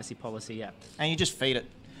the privacy policy. Yeah. And you just feed it.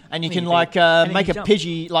 And you Yeah, can you like feed it. And then make you a jump.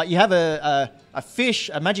 Pidgey, like you have a fish,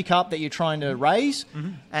 a Magikarp that you're trying to raise,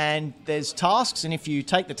 and there's tasks, and if you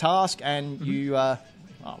take the task and you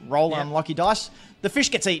roll Yep. unlucky dice, the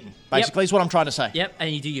fish gets eaten, basically, is what I'm trying to say. Yep.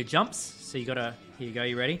 And you do your jumps. So you gotta. Here you go.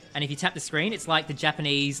 You ready? And if you tap the screen, it's like the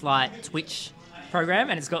Japanese like Twitch program,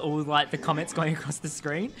 and it's got all like the comments going across the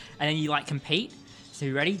screen, and then you like compete. So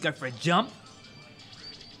you ready? Go for a jump.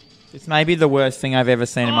 It's maybe the worst thing I've ever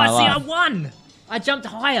seen in my Oh, see, I life. won. I jumped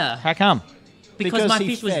higher How come? because Because my he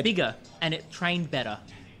fish was fed. bigger and it trained better.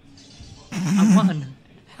 I won.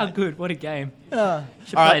 How good! What a game. Should All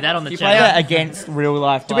play right. that on the You play channel. that against real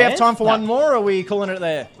life Do we have players? time for one more, or are we calling it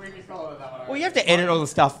there? Well, you have to edit all the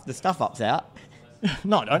stuff ups out.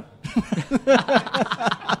 No, I don't.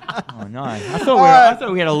 Oh no! I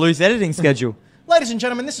thought we had a loose editing schedule. Ladies and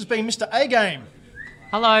gentlemen, this has been Mr. A Game.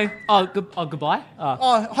 Hello. Oh, goodbye. Oh,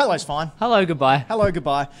 Oh, hello's fine. hello. Goodbye. Hello,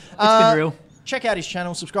 goodbye. It's been real. Check out his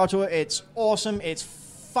channel, subscribe to it. It's awesome. It's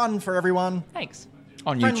fun for everyone, Thanks.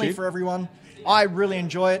 On friendly YouTube. for everyone. I really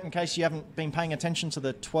enjoy it, in case you haven't been paying attention to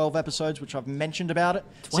the 12 episodes, which I've mentioned about it.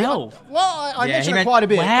 12? I Yeah, mentioned he it meant- quite a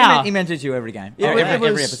bit. Wow. He meant it to you every game. It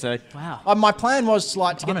every was- episode. Wow. My plan was to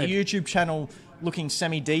get Honoured. the YouTube channel looking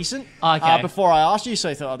semi-decent Okay. before I asked you, so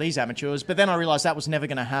I thought, oh, these amateurs. But then I realised that was never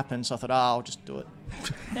going to happen, so I thought, oh, I'll just do it.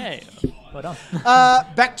 Hey, well done.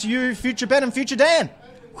 Back to you, Future Ben and Future Dan.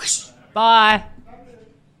 Bye.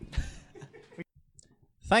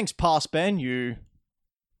 Thanks, past Ben, you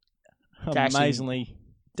amazingly,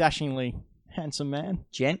 dashingly handsome man.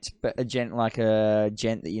 Gent, but a gent like a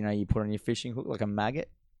gent that you put on your fishing hook, like a maggot.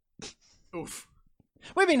 Oof.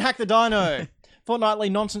 We've been Hack the Dino, fortnightly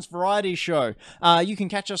nonsense variety show. You can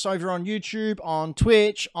catch us over on YouTube, on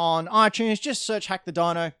Twitch, on iTunes. Just search Hack the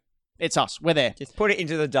Dino. It's us. We're there. Just put it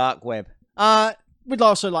into the dark web. We'd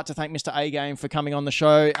also like to thank Mr. A Game for coming on the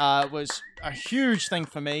show. It was a huge thing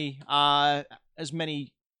for me. As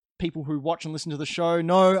many people who watch and listen to the show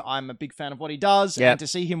know, I'm a big fan of what he does. Yep. And to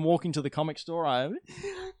see him walk into the comic store,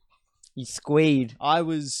 You squeed, I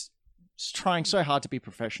was trying so hard to be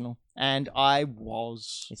professional. And I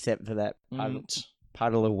was. except for that Mm.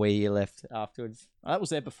 puddle of wee you left afterwards. That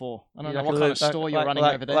was there before. I don't know Like what a kind of little- store you're running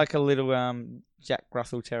like, over there. Like a little Jack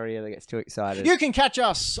Russell Terrier that gets too excited. You can catch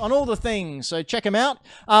us on all the things, so check them out.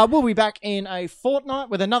 We'll be back in a fortnight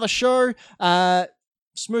with another show.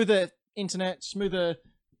 Smoother internet, smoother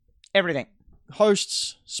Everything.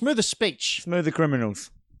 hosts, smoother speech. Smooth the criminals.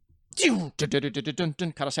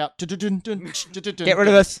 Cut us out. Get rid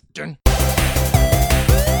of us. Dun.